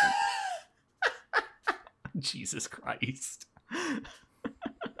efficient. Jesus Christ.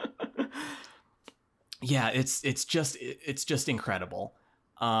 Yeah, it's just incredible.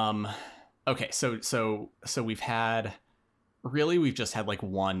 Okay, so we've just had like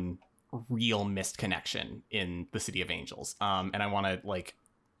one real missed connection in the City of Angels. And I want to like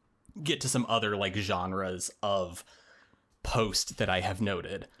get to some other like genres of post that I have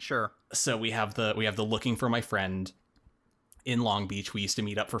noted. Sure. So we have the looking for my friend in Long Beach. We used to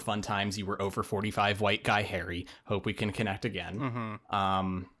meet up for fun times. You were over 45, white guy Harry. Hope we can connect again.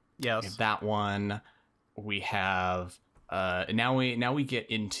 Mm-hmm. Yes. We have that one. We have now we get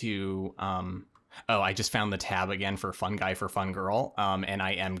into I just found the tab again for fun guy for fun girl. And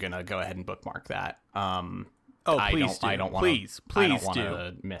I am gonna go ahead and bookmark that. Please do. I don't want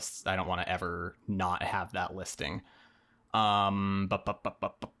to miss. I don't want to ever not have that listing. Okay,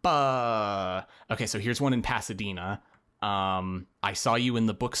 so here's one in Pasadena. I saw you in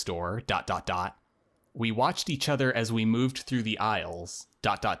the bookstore. ... We watched each other as we moved through the aisles. ...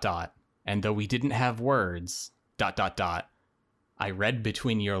 And though we didn't have words. ... I read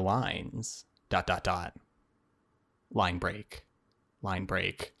between your lines. ... Line break.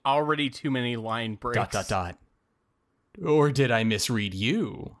 Already too many line breaks. ... Or did I misread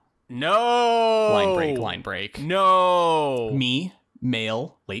you? No. Line break. No. Me,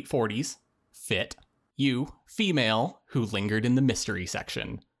 male, late 40s, fit. You, female, who lingered in the mystery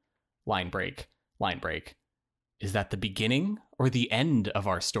section. Line break. Is that the beginning or the end of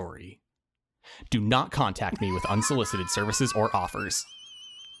our story? Do not contact me with unsolicited services or offers.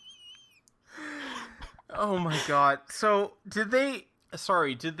 Oh my god. So, did they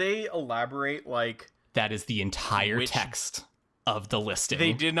elaborate, like... That is the entire text of the listing.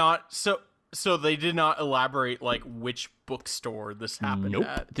 They did not... So they did not elaborate, like, which bookstore this happened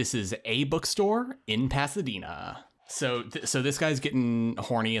at? This is a bookstore in Pasadena. So this guy's getting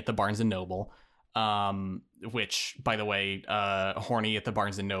horny at the Barnes & Noble, which, by the way, horny at the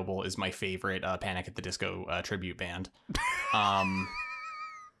Barnes & Noble is my favorite Panic at the Disco tribute band. God.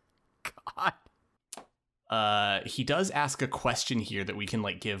 He does ask a question here that we can,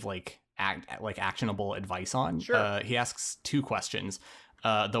 like, give, like actionable advice on. Sure. He asks 2 questions.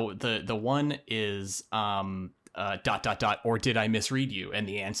 The one is or did I misread you? And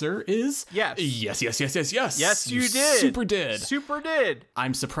the answer is yes. Yes. Yes, you did. Super did.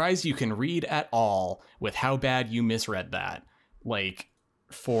 I'm surprised you can read at all with how bad you misread that. Like,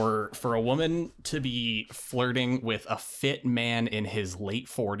 for a woman to be flirting with a fit man in his late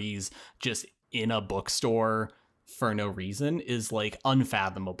 40s just in a bookstore for no reason is, like,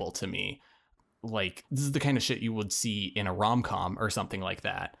 unfathomable to me. Like, this is the kind of shit you would see in a rom-com or something like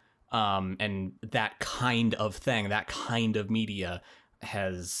that. And that kind of thing, that kind of media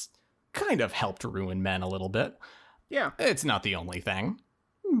has kind of helped ruin men a little bit. Yeah. It's not the only thing,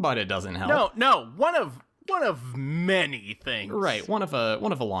 but it doesn't help. No, one of many things. Right, one of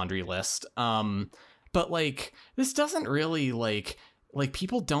a laundry list. But like this doesn't really like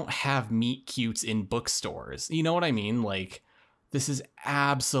people don't have meet cutes in bookstores. You know what I mean? Like this is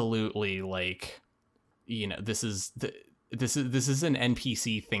absolutely like, you know, this is an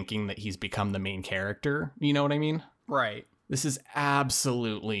NPC thinking that he's become the main character. You know what I mean? Right. This is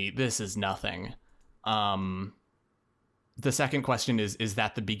nothing. The second question is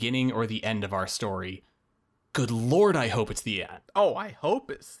that the beginning or the end of our story? Good Lord, I hope it's the end. Oh, I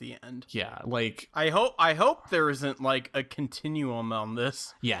hope it's the end. Yeah, like I hope there isn't like a continuum on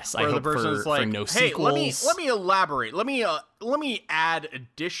this. Yes, where I hope the person's for no sequels. Hey, let me elaborate. Let me add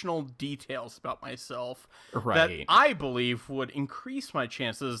additional details about myself that I believe would increase my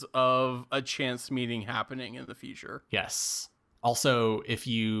chances of a chance meeting happening in the future. Yes. Also, if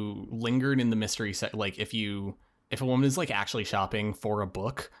you lingered in the mystery set, like if a woman is like actually shopping for a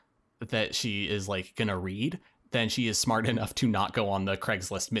book that she is like gonna read, then she is smart enough to not go on the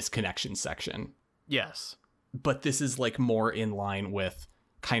Craigslist misconnection section. Yes. But this is like more in line with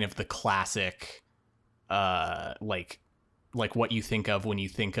kind of the classic like what you think of when you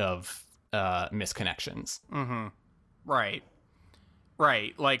think of misconnections. Mm-hmm. Right.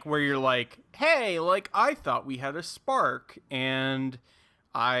 Like where you're like, hey, like I thought we had a spark and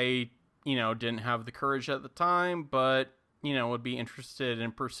I, you know, didn't have the courage at the time, but you know, would be interested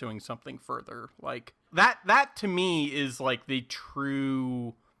in pursuing something further. Like that to me is like the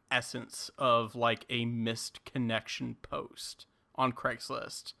true essence of like a missed connection post on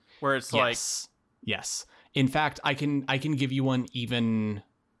Craigslist, where it's yes. In fact, I can give you one even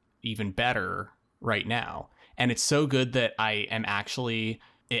better right now. And it's so good that I am actually,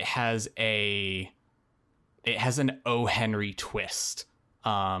 it has an O. Henry twist.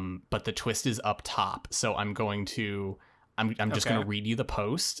 But the twist is up top. So I'm just going to read you the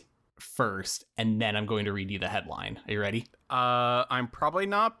post first, and then I'm going to read you the headline. Are you ready? I'm probably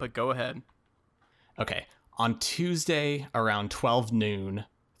not, but go ahead. Okay. On Tuesday around 12 noon,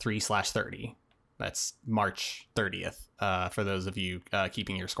 3/30. That's March 30th, for those of you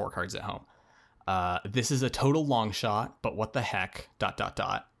keeping your scorecards at home. This is a total long shot, but what the heck, ...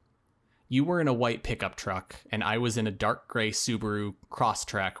 You were in a white pickup truck, and I was in a dark gray Subaru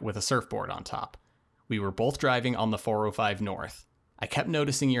Crosstrek with a surfboard on top. We were both driving on the 405 North. I kept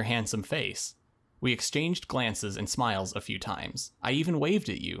noticing your handsome face. We exchanged glances and smiles a few times. I even waved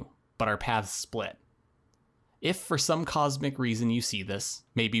at you, but our paths split. If for some cosmic reason you see this,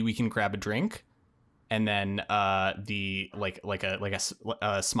 maybe we can grab a drink, and then a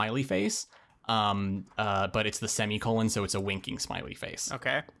smiley face. But it's the semicolon, so it's a winking smiley face.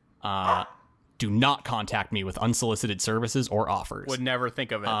 Okay. Do not contact me with unsolicited services or offers. Would never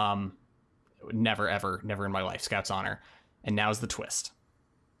think of it. Never, ever, never in my life. Scout's honor. And now's the twist.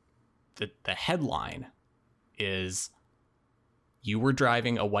 The headline is, you were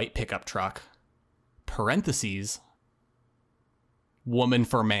driving a white pickup truck, parentheses, woman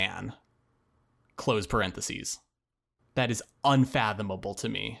for man, close parentheses. That is unfathomable to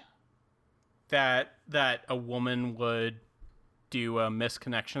me. That a woman would do a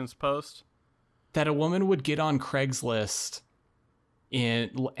misconnections post? That a woman would get on Craigslist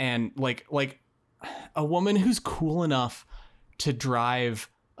and like a woman who's cool enough to drive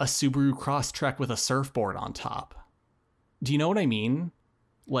a Subaru Crosstrek with a surfboard on top. Do you know what I mean?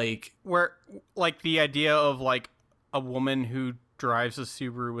 Like where like the idea of like a woman who drives a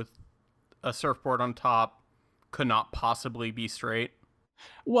Subaru with a surfboard on top could not possibly be straight.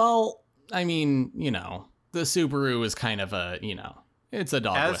 Well, I mean, you know, the Subaru is kind of a, you know, it's a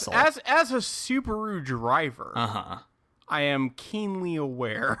dog whistle. As a Subaru driver, I am keenly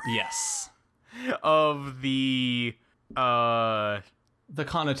aware. Yes. Of the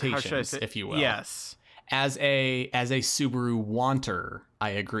connotations, if you will. Yes. As a Subaru wanter,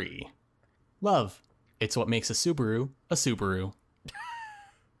 I agree. Love, it's what makes a Subaru a Subaru.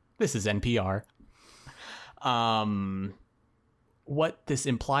 This is NPR. What this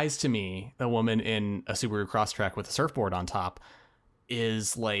implies to me, a woman in a Subaru Crosstrek with a surfboard on top,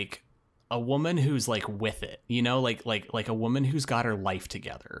 is like a woman who's like with it, you know, like a woman who's got her life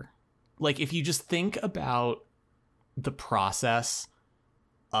together. Like if you just think about the process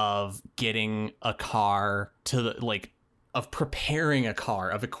of getting a car to the, like, of preparing a car,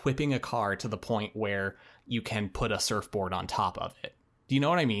 of equipping a car to the point where you can put a surfboard on top of it. Do you know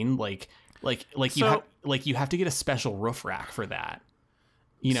what I mean? You have to get a special roof rack for that.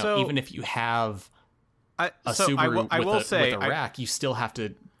 You know, even if you have a Subaru with a rack, you still have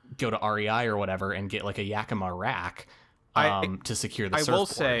to go to REI or whatever and get like a Yakima rack to secure the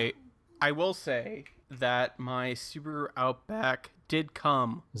surfboard. I will say that my Subaru Outback did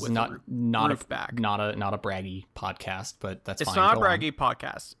come with not a not roof a back. not a braggy podcast, but that's It's fine. not a Go on. braggy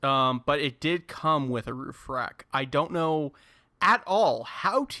podcast, but it did come with a roof rack. I don't know at all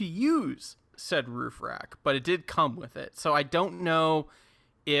how to use said roof rack, but it did come with it. So I don't know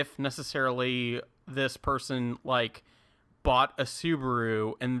if necessarily this person like bought a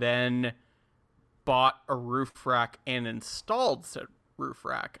Subaru and then bought a roof rack and installed said roof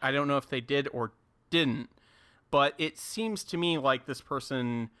rack. I don't know if they did or didn't, but it seems to me like this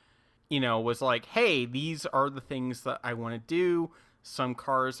person, was like, hey, these are the things that I want to do. Some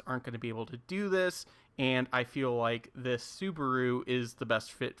cars aren't going to be able to do this, and I feel like this Subaru is the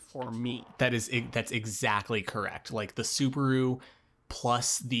best fit for me. That's exactly correct. Like the Subaru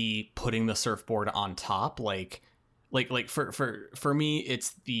plus the putting the surfboard on top, like for me,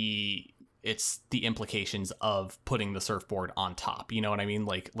 it's the implications of putting the surfboard on top. You know what I mean?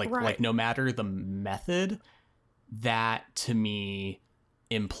 Like no matter the method, that to me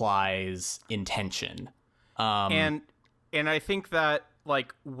implies intention. And I think that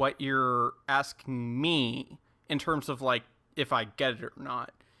like what you're asking me in terms of like if I get it or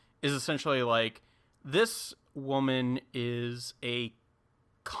not is essentially like this woman is a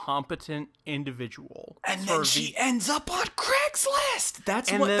competent individual, and then she ends up on Craigslist. That's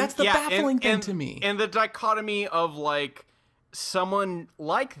the baffling thing to me. And the dichotomy of like someone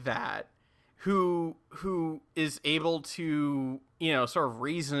like that who is able to, sort of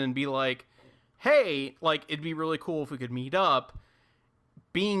reason and be like, hey, like it'd be really cool if we could meet up,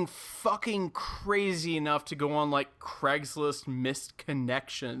 being fucking crazy enough to go on like Craigslist missed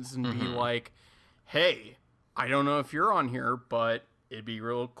connections and be like, hey, I don't know if you're on here, but it'd be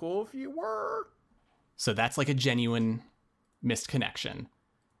real cool if you were. So that's like a genuine missed connection.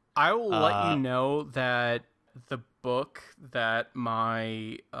 I will let you know that the book that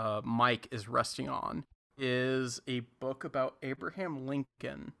my mic is resting on is a book about Abraham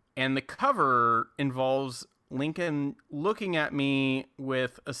Lincoln. And the cover involves Lincoln looking at me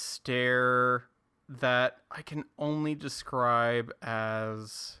with a stare that I can only describe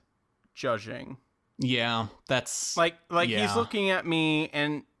as judging. Yeah, that's like he's looking at me,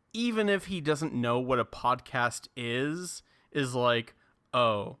 and even if he doesn't know what a podcast is like,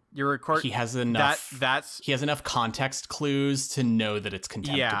 oh, you're recording. He has enough. He has enough context clues to know that it's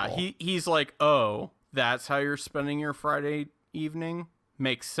contemptible. Yeah, he's like, oh, that's how you're spending your Friday evening.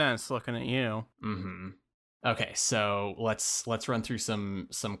 Makes sense looking at you. Mm-hmm. Okay, so let's run through some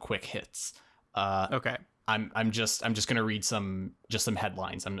quick hits. Okay. I'm just gonna read some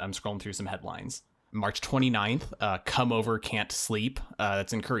headlines. I'm scrolling through some headlines. March 29th, Come Over Can't Sleep.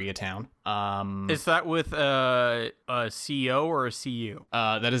 That's in Koreatown. Is that with a CO or a CU?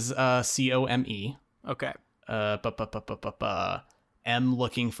 That is COME. Okay. M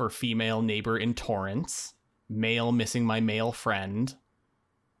looking for female neighbor in Torrance. Male missing my male friend.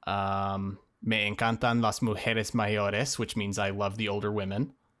 Me encantan las mujeres mayores, which means I love the older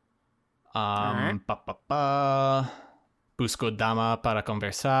women. Busco dama para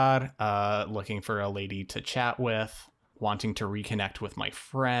conversar, looking for a lady to chat with, wanting to reconnect with my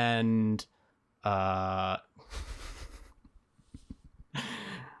friend. I'm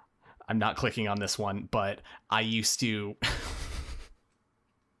not clicking on this one, but I used to...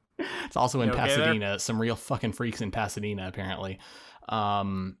 It's also in Pasadena. Some real fucking freaks in Pasadena, apparently.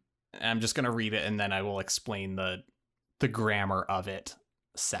 I'm just going to read it, and then I will explain the grammar of it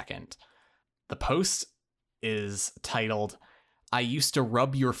second. The post is titled, I used to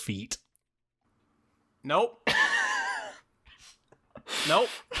rub your feet. Nope. Nope.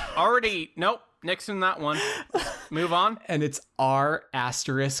 Already. Nope. Nixon that one. Move on. And it's R*U*B,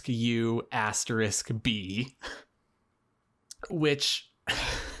 which...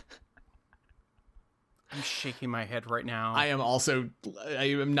 I'm shaking my head right now. I am also... I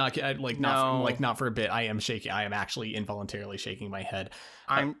am not... not for a bit. I am shaking. I am actually involuntarily shaking my head.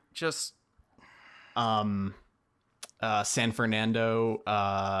 I'm just... San Fernando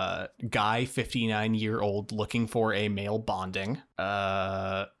guy, 59-year-old, looking for a male bonding.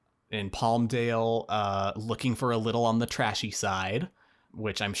 In Palmdale, looking for a little on the trashy side,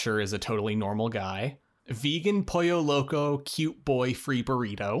 which I'm sure is a totally normal guy. Vegan Pollo Loco, cute boy, free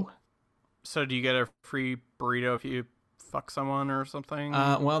burrito. So do you get a free burrito if you fuck someone or something?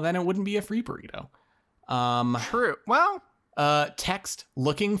 Well, then it wouldn't be a free burrito. True. Well... text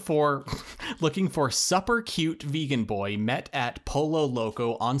looking for supper cute vegan boy met at Polo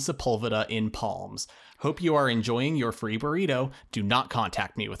Loco on Sepulveda in Palms. Hope you are enjoying your free burrito. Do not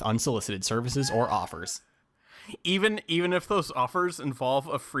contact me with unsolicited services or offers. Even if those offers involve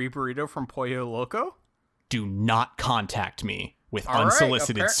a free burrito from Pollo Loco? Do not contact me with All right,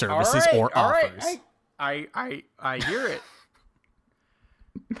 unsolicited services all right, or all right. offers. I hear it.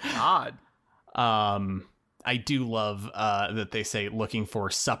 God. I do love that they say looking for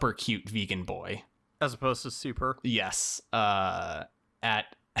supper cute vegan boy. As opposed to super. Yes. Met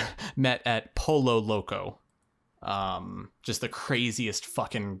at Polo Loco. Just the craziest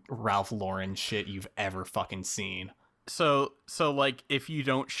fucking Ralph Lauren shit you've ever fucking seen. So like, if you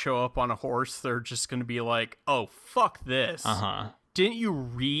don't show up on a horse, they're just gonna be like, "Oh, fuck this." Didn't you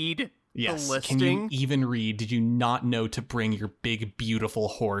read the listing? Can you even read? Did you not know to bring your big, beautiful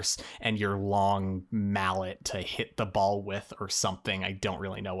horse and your long mallet to hit the ball with or something? I don't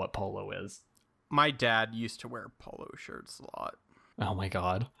really know what polo is. My dad used to wear polo shirts a lot. Oh my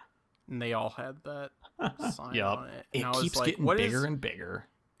god. And they all had that sign Yup. on it. It And I was keeps like, getting "What bigger is-" and bigger.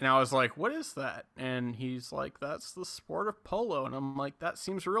 And I was like, "What is that?" And he's like, "That's the sport of polo." And I'm like, "That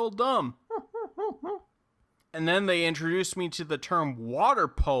seems real dumb." And then they introduced me to the term water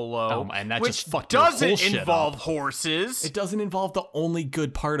polo, and that which just fucked your whole doesn't shit involve up. horses. It doesn't involve the only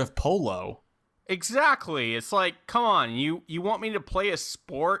good part of polo. Exactly. It's like, come on, you want me to play a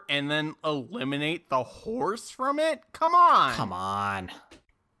sport and then eliminate the horse from it? Come on. Come on.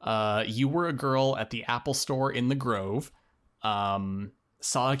 You were a girl at the Apple store in the Grove.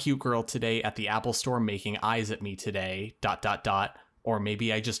 Saw a cute girl today at the Apple store making eyes at me today, ... Or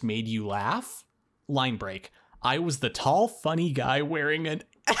maybe I just made you laugh? Line break. I was the tall, funny guy wearing an...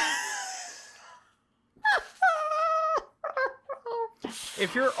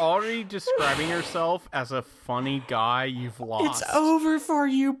 If you're already describing yourself as a funny guy, you've lost. It's over for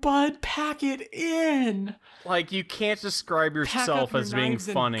you, bud. Pack it in. Like, you can't describe Pack up yourself your as being knives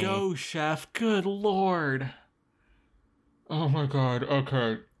and funny. go, chef. Good lord. Oh my god.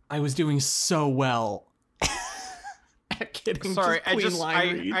 Okay. I was doing so well at getting Sorry, just clean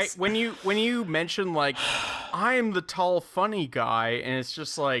line reads. when you mention like, I'm the tall funny guy, and it's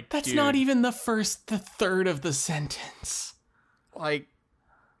just like, That's dude, not even the third of the sentence. like,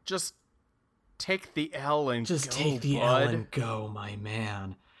 just take the L and Just go, take the bud. L and go, my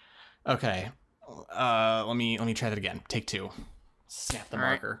man. Okay. Let me try that again. Take 2. Snap the All right.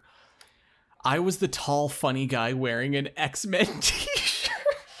 marker. I was the tall, funny guy wearing an X-Men t-shirt.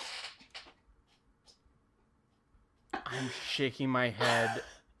 I'm shaking my head,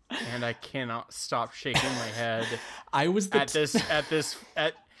 and I cannot stop shaking my head I was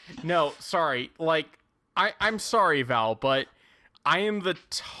the no, sorry. Like, I'm sorry, Val, but I am the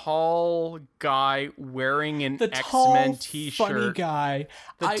tall guy wearing an the X-Men tall, t-shirt. funny guy.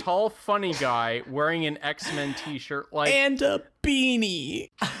 The tall funny guy wearing an X-Men t-shirt, like, and a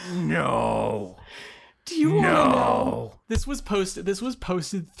beanie. no. Do you want to No. know? This was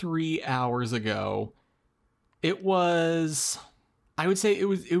posted 3 hours ago. It was, I would say it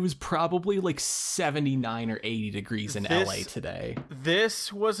was probably like 79 or 80 degrees in LA today.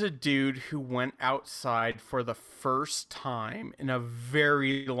 This was a dude who went outside for the first time in a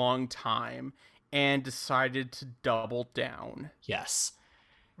very long time and decided to double down. Yes.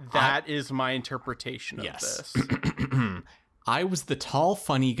 That is my interpretation of Yes. this. I was the tall,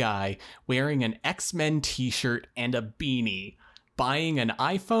 funny guy wearing an X-Men t-shirt and a beanie, buying an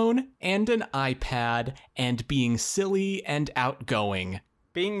iPhone and an iPad, and being silly and outgoing.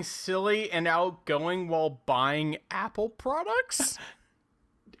 Being silly and outgoing while buying Apple products?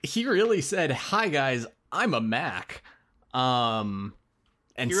 He really said, "Hi guys, I'm a Mac." And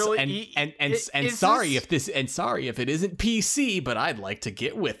sorry if it isn't PC, but I'd like to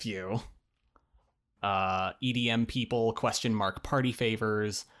get with you. EDM people ? Party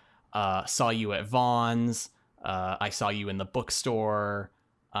favors. Saw you at Vaughn's. I saw you in the bookstore.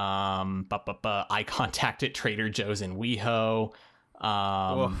 Eye contact at Trader Joe's in WeHo.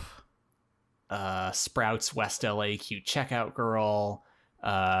 Sprouts West LA cute checkout girl.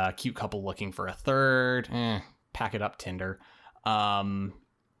 Cute couple looking for a third. Pack it up, Tinder.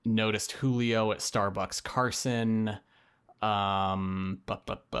 Noticed Julio at Starbucks Carson.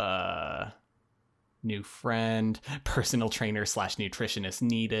 New friend. Personal trainer / nutritionist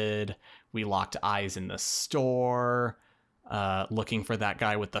needed. We locked eyes in the store. Looking for that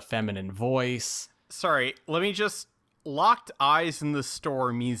guy with the feminine voice. Sorry, let me just... Locked eyes in the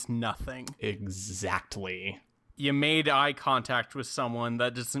store means nothing. Exactly. You made eye contact with someone.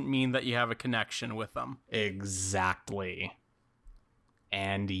 That doesn't mean that you have a connection with them. Exactly.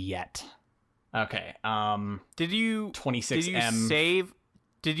 And yet. Okay, Did you 26M.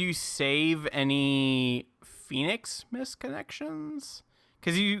 Did you save any Phoenix misconnections?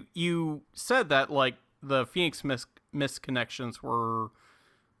 Because you said that, like, the Phoenix misconnections were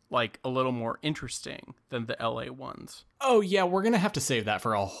like a little more interesting than the LA ones. Oh yeah, we're gonna have to save that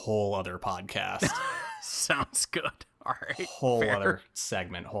for a whole other podcast. Sounds good. All right. Whole other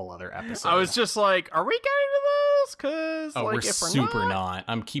segment, whole other episode. I was just like, are we getting to those? Because we're if super we're not.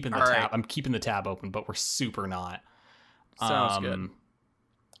 I'm keeping the All tab. right. I'm keeping the tab open, but we're super not. Sounds good.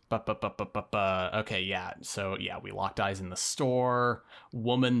 Okay, yeah. So yeah, we locked eyes in the store.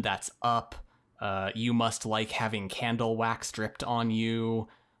 Woman that's up. You must like having candle wax dripped on you.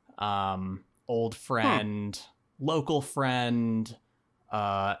 Old friend, local friend,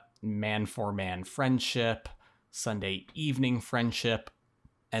 man for man friendship, Sunday evening friendship,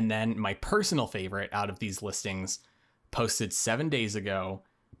 and then my personal favorite out of these listings, posted 7 days ago,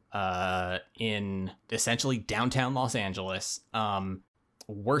 in essentially downtown Los Angeles.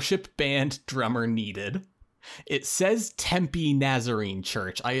 Worship band drummer needed. It says Tempe Nazarene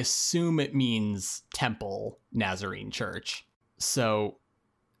Church. I assume it means Temple Nazarene Church. So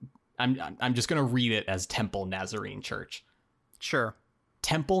I'm just going to read it as Temple Nazarene Church. Sure.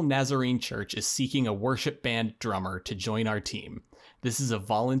 Temple Nazarene Church is seeking a worship band drummer to join our team. This is a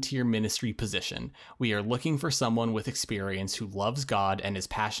volunteer ministry position. We are looking for someone with experience who loves God and is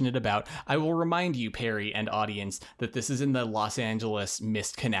passionate about... I will remind you, Perry and audience, that this is in the Los Angeles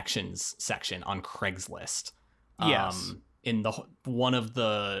Missed Connections section on Craigslist. Yes. In one of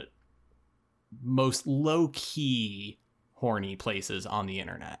the most low-key horny places on the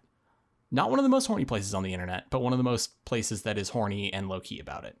internet. Not one of the most horny places on the internet, but one of the most places that is horny and low-key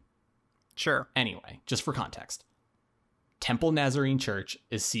about it. Sure. Anyway, just for context. Temple Nazarene Church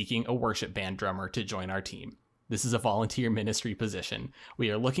is seeking a worship band drummer to join our team. This is a volunteer ministry position.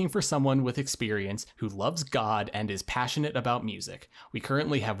 We are looking for someone with experience who loves God and is passionate about music. We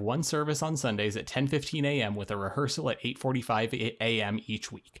currently have one service on Sundays at 10:15 a.m. with a rehearsal at 8:45 a.m.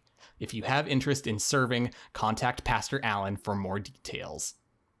 each week. If you have interest in serving, contact Pastor Allen for more details.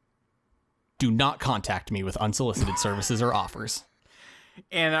 Do not contact me with unsolicited services or offers.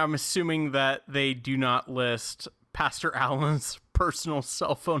 And I'm assuming that they do not list Pastor Allen's personal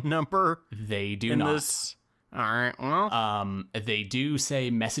cell phone number. They do in not. This. All right. Well, they do say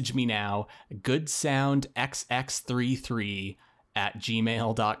message me now,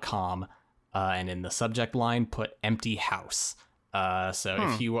 goodsoundxx33@gmail.com, and in the subject line put empty house. So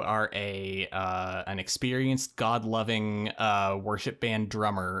if you are an experienced, God-loving worship band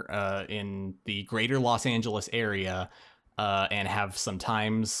drummer in the greater Los Angeles area, and have some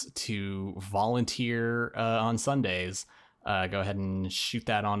times to volunteer on Sundays, go ahead and shoot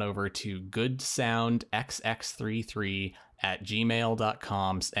that on over to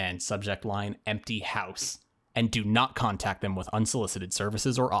goodsoundxx33@gmail.com and subject line empty house. And do not contact them with unsolicited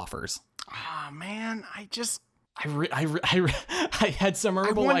services or offers. oh man, I had some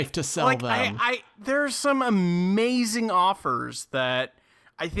Herbalife to sell them. There's some amazing offers that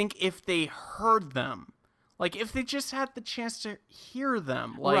I think if they heard them, like if they just had the chance to hear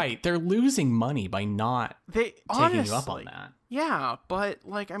them, like right, they're losing money by not taking you up on that. Yeah, but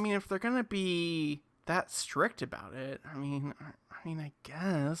like I mean, if they're gonna be that strict about it, I mean, I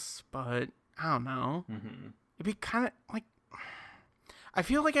guess, but I don't know. Mm-hmm. It'd be kind of like I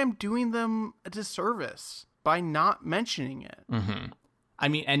feel like I'm doing them a disservice by not mentioning it. Mm-hmm. I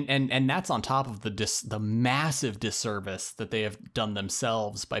mean, and that's on top of the massive disservice that they have done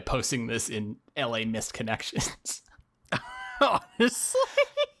themselves by posting this in LA Missed Connections. Honestly,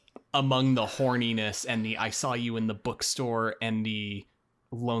 among the horniness and the I saw you in the bookstore and the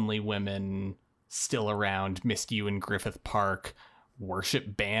lonely women still around, missed you in Griffith Park,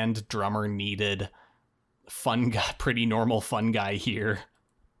 worship band drummer needed, fun guy, pretty normal fun guy here.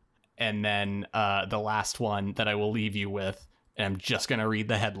 And then the last one that I will leave you with, and I'm just going to read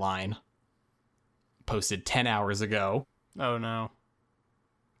the headline, posted 10 hours ago. Oh, no.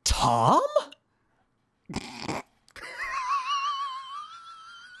 Tom?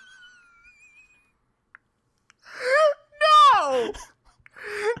 No!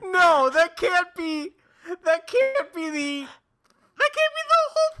 No, that can't be the whole thing.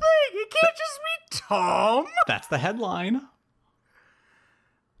 It can't just be Tom. That's the headline.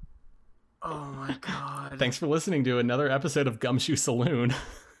 Oh my god. Thanks for listening to another episode of Gumshoe Saloon.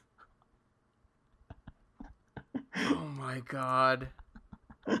 Oh my god.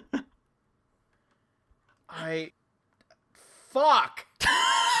 Fuck.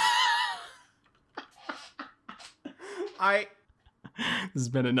 This has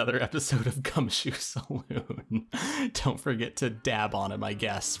been another episode of Gumshoe Saloon. Don't forget to dab on him, I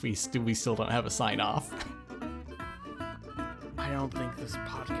guess. We still don't have a sign off. I don't think this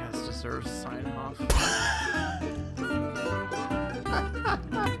podcast deserves a sign off.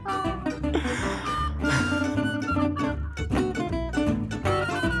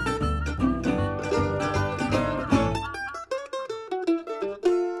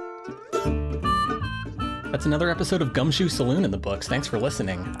 That's another episode of Gumshoe Saloon in the books. Thanks for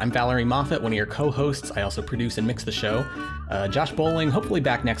listening. I'm Valerie Moffat, one of your co-hosts. I also produce and mix the show. Josh Bowling, hopefully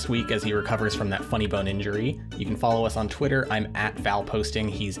back next week as he recovers from that funny bone injury. You can follow us on Twitter. I'm at ValPosting.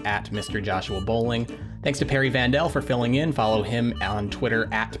 He's at Mr. Joshua Bowling. Thanks to Perry Vandell for filling in. Follow him on Twitter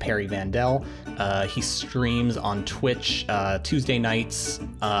at Perry Vandell. He streams on Twitch Tuesday nights.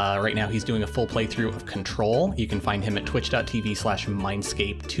 Right now he's doing a full playthrough of Control. You can find him at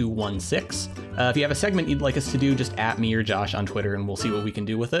twitch.tv/Mindscape216. If you have a segment you'd like us to do, just at me or Josh on Twitter and we'll see what we can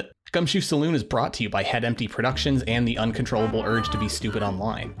do with it. Gumshoe Saloon is brought to you by Head Empty Productions and the uncontrollable urge to be stupid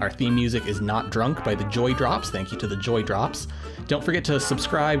online. Our theme music is Not Drunk by the Joy Drops. Thank you to the Joy Drops. Don't forget to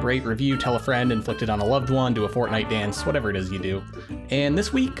subscribe, rate, review, tell a friend, inflict it on a loved one, do a Fortnite dance, whatever it is you do. And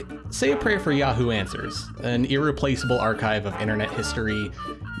this week, say a prayer for Yahoo Answers, an irreplaceable archive of internet history,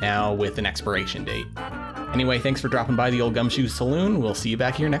 now with an expiration date. Anyway, thanks for dropping by the old Gumshoe Saloon. We'll see you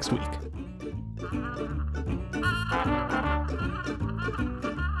back here next week.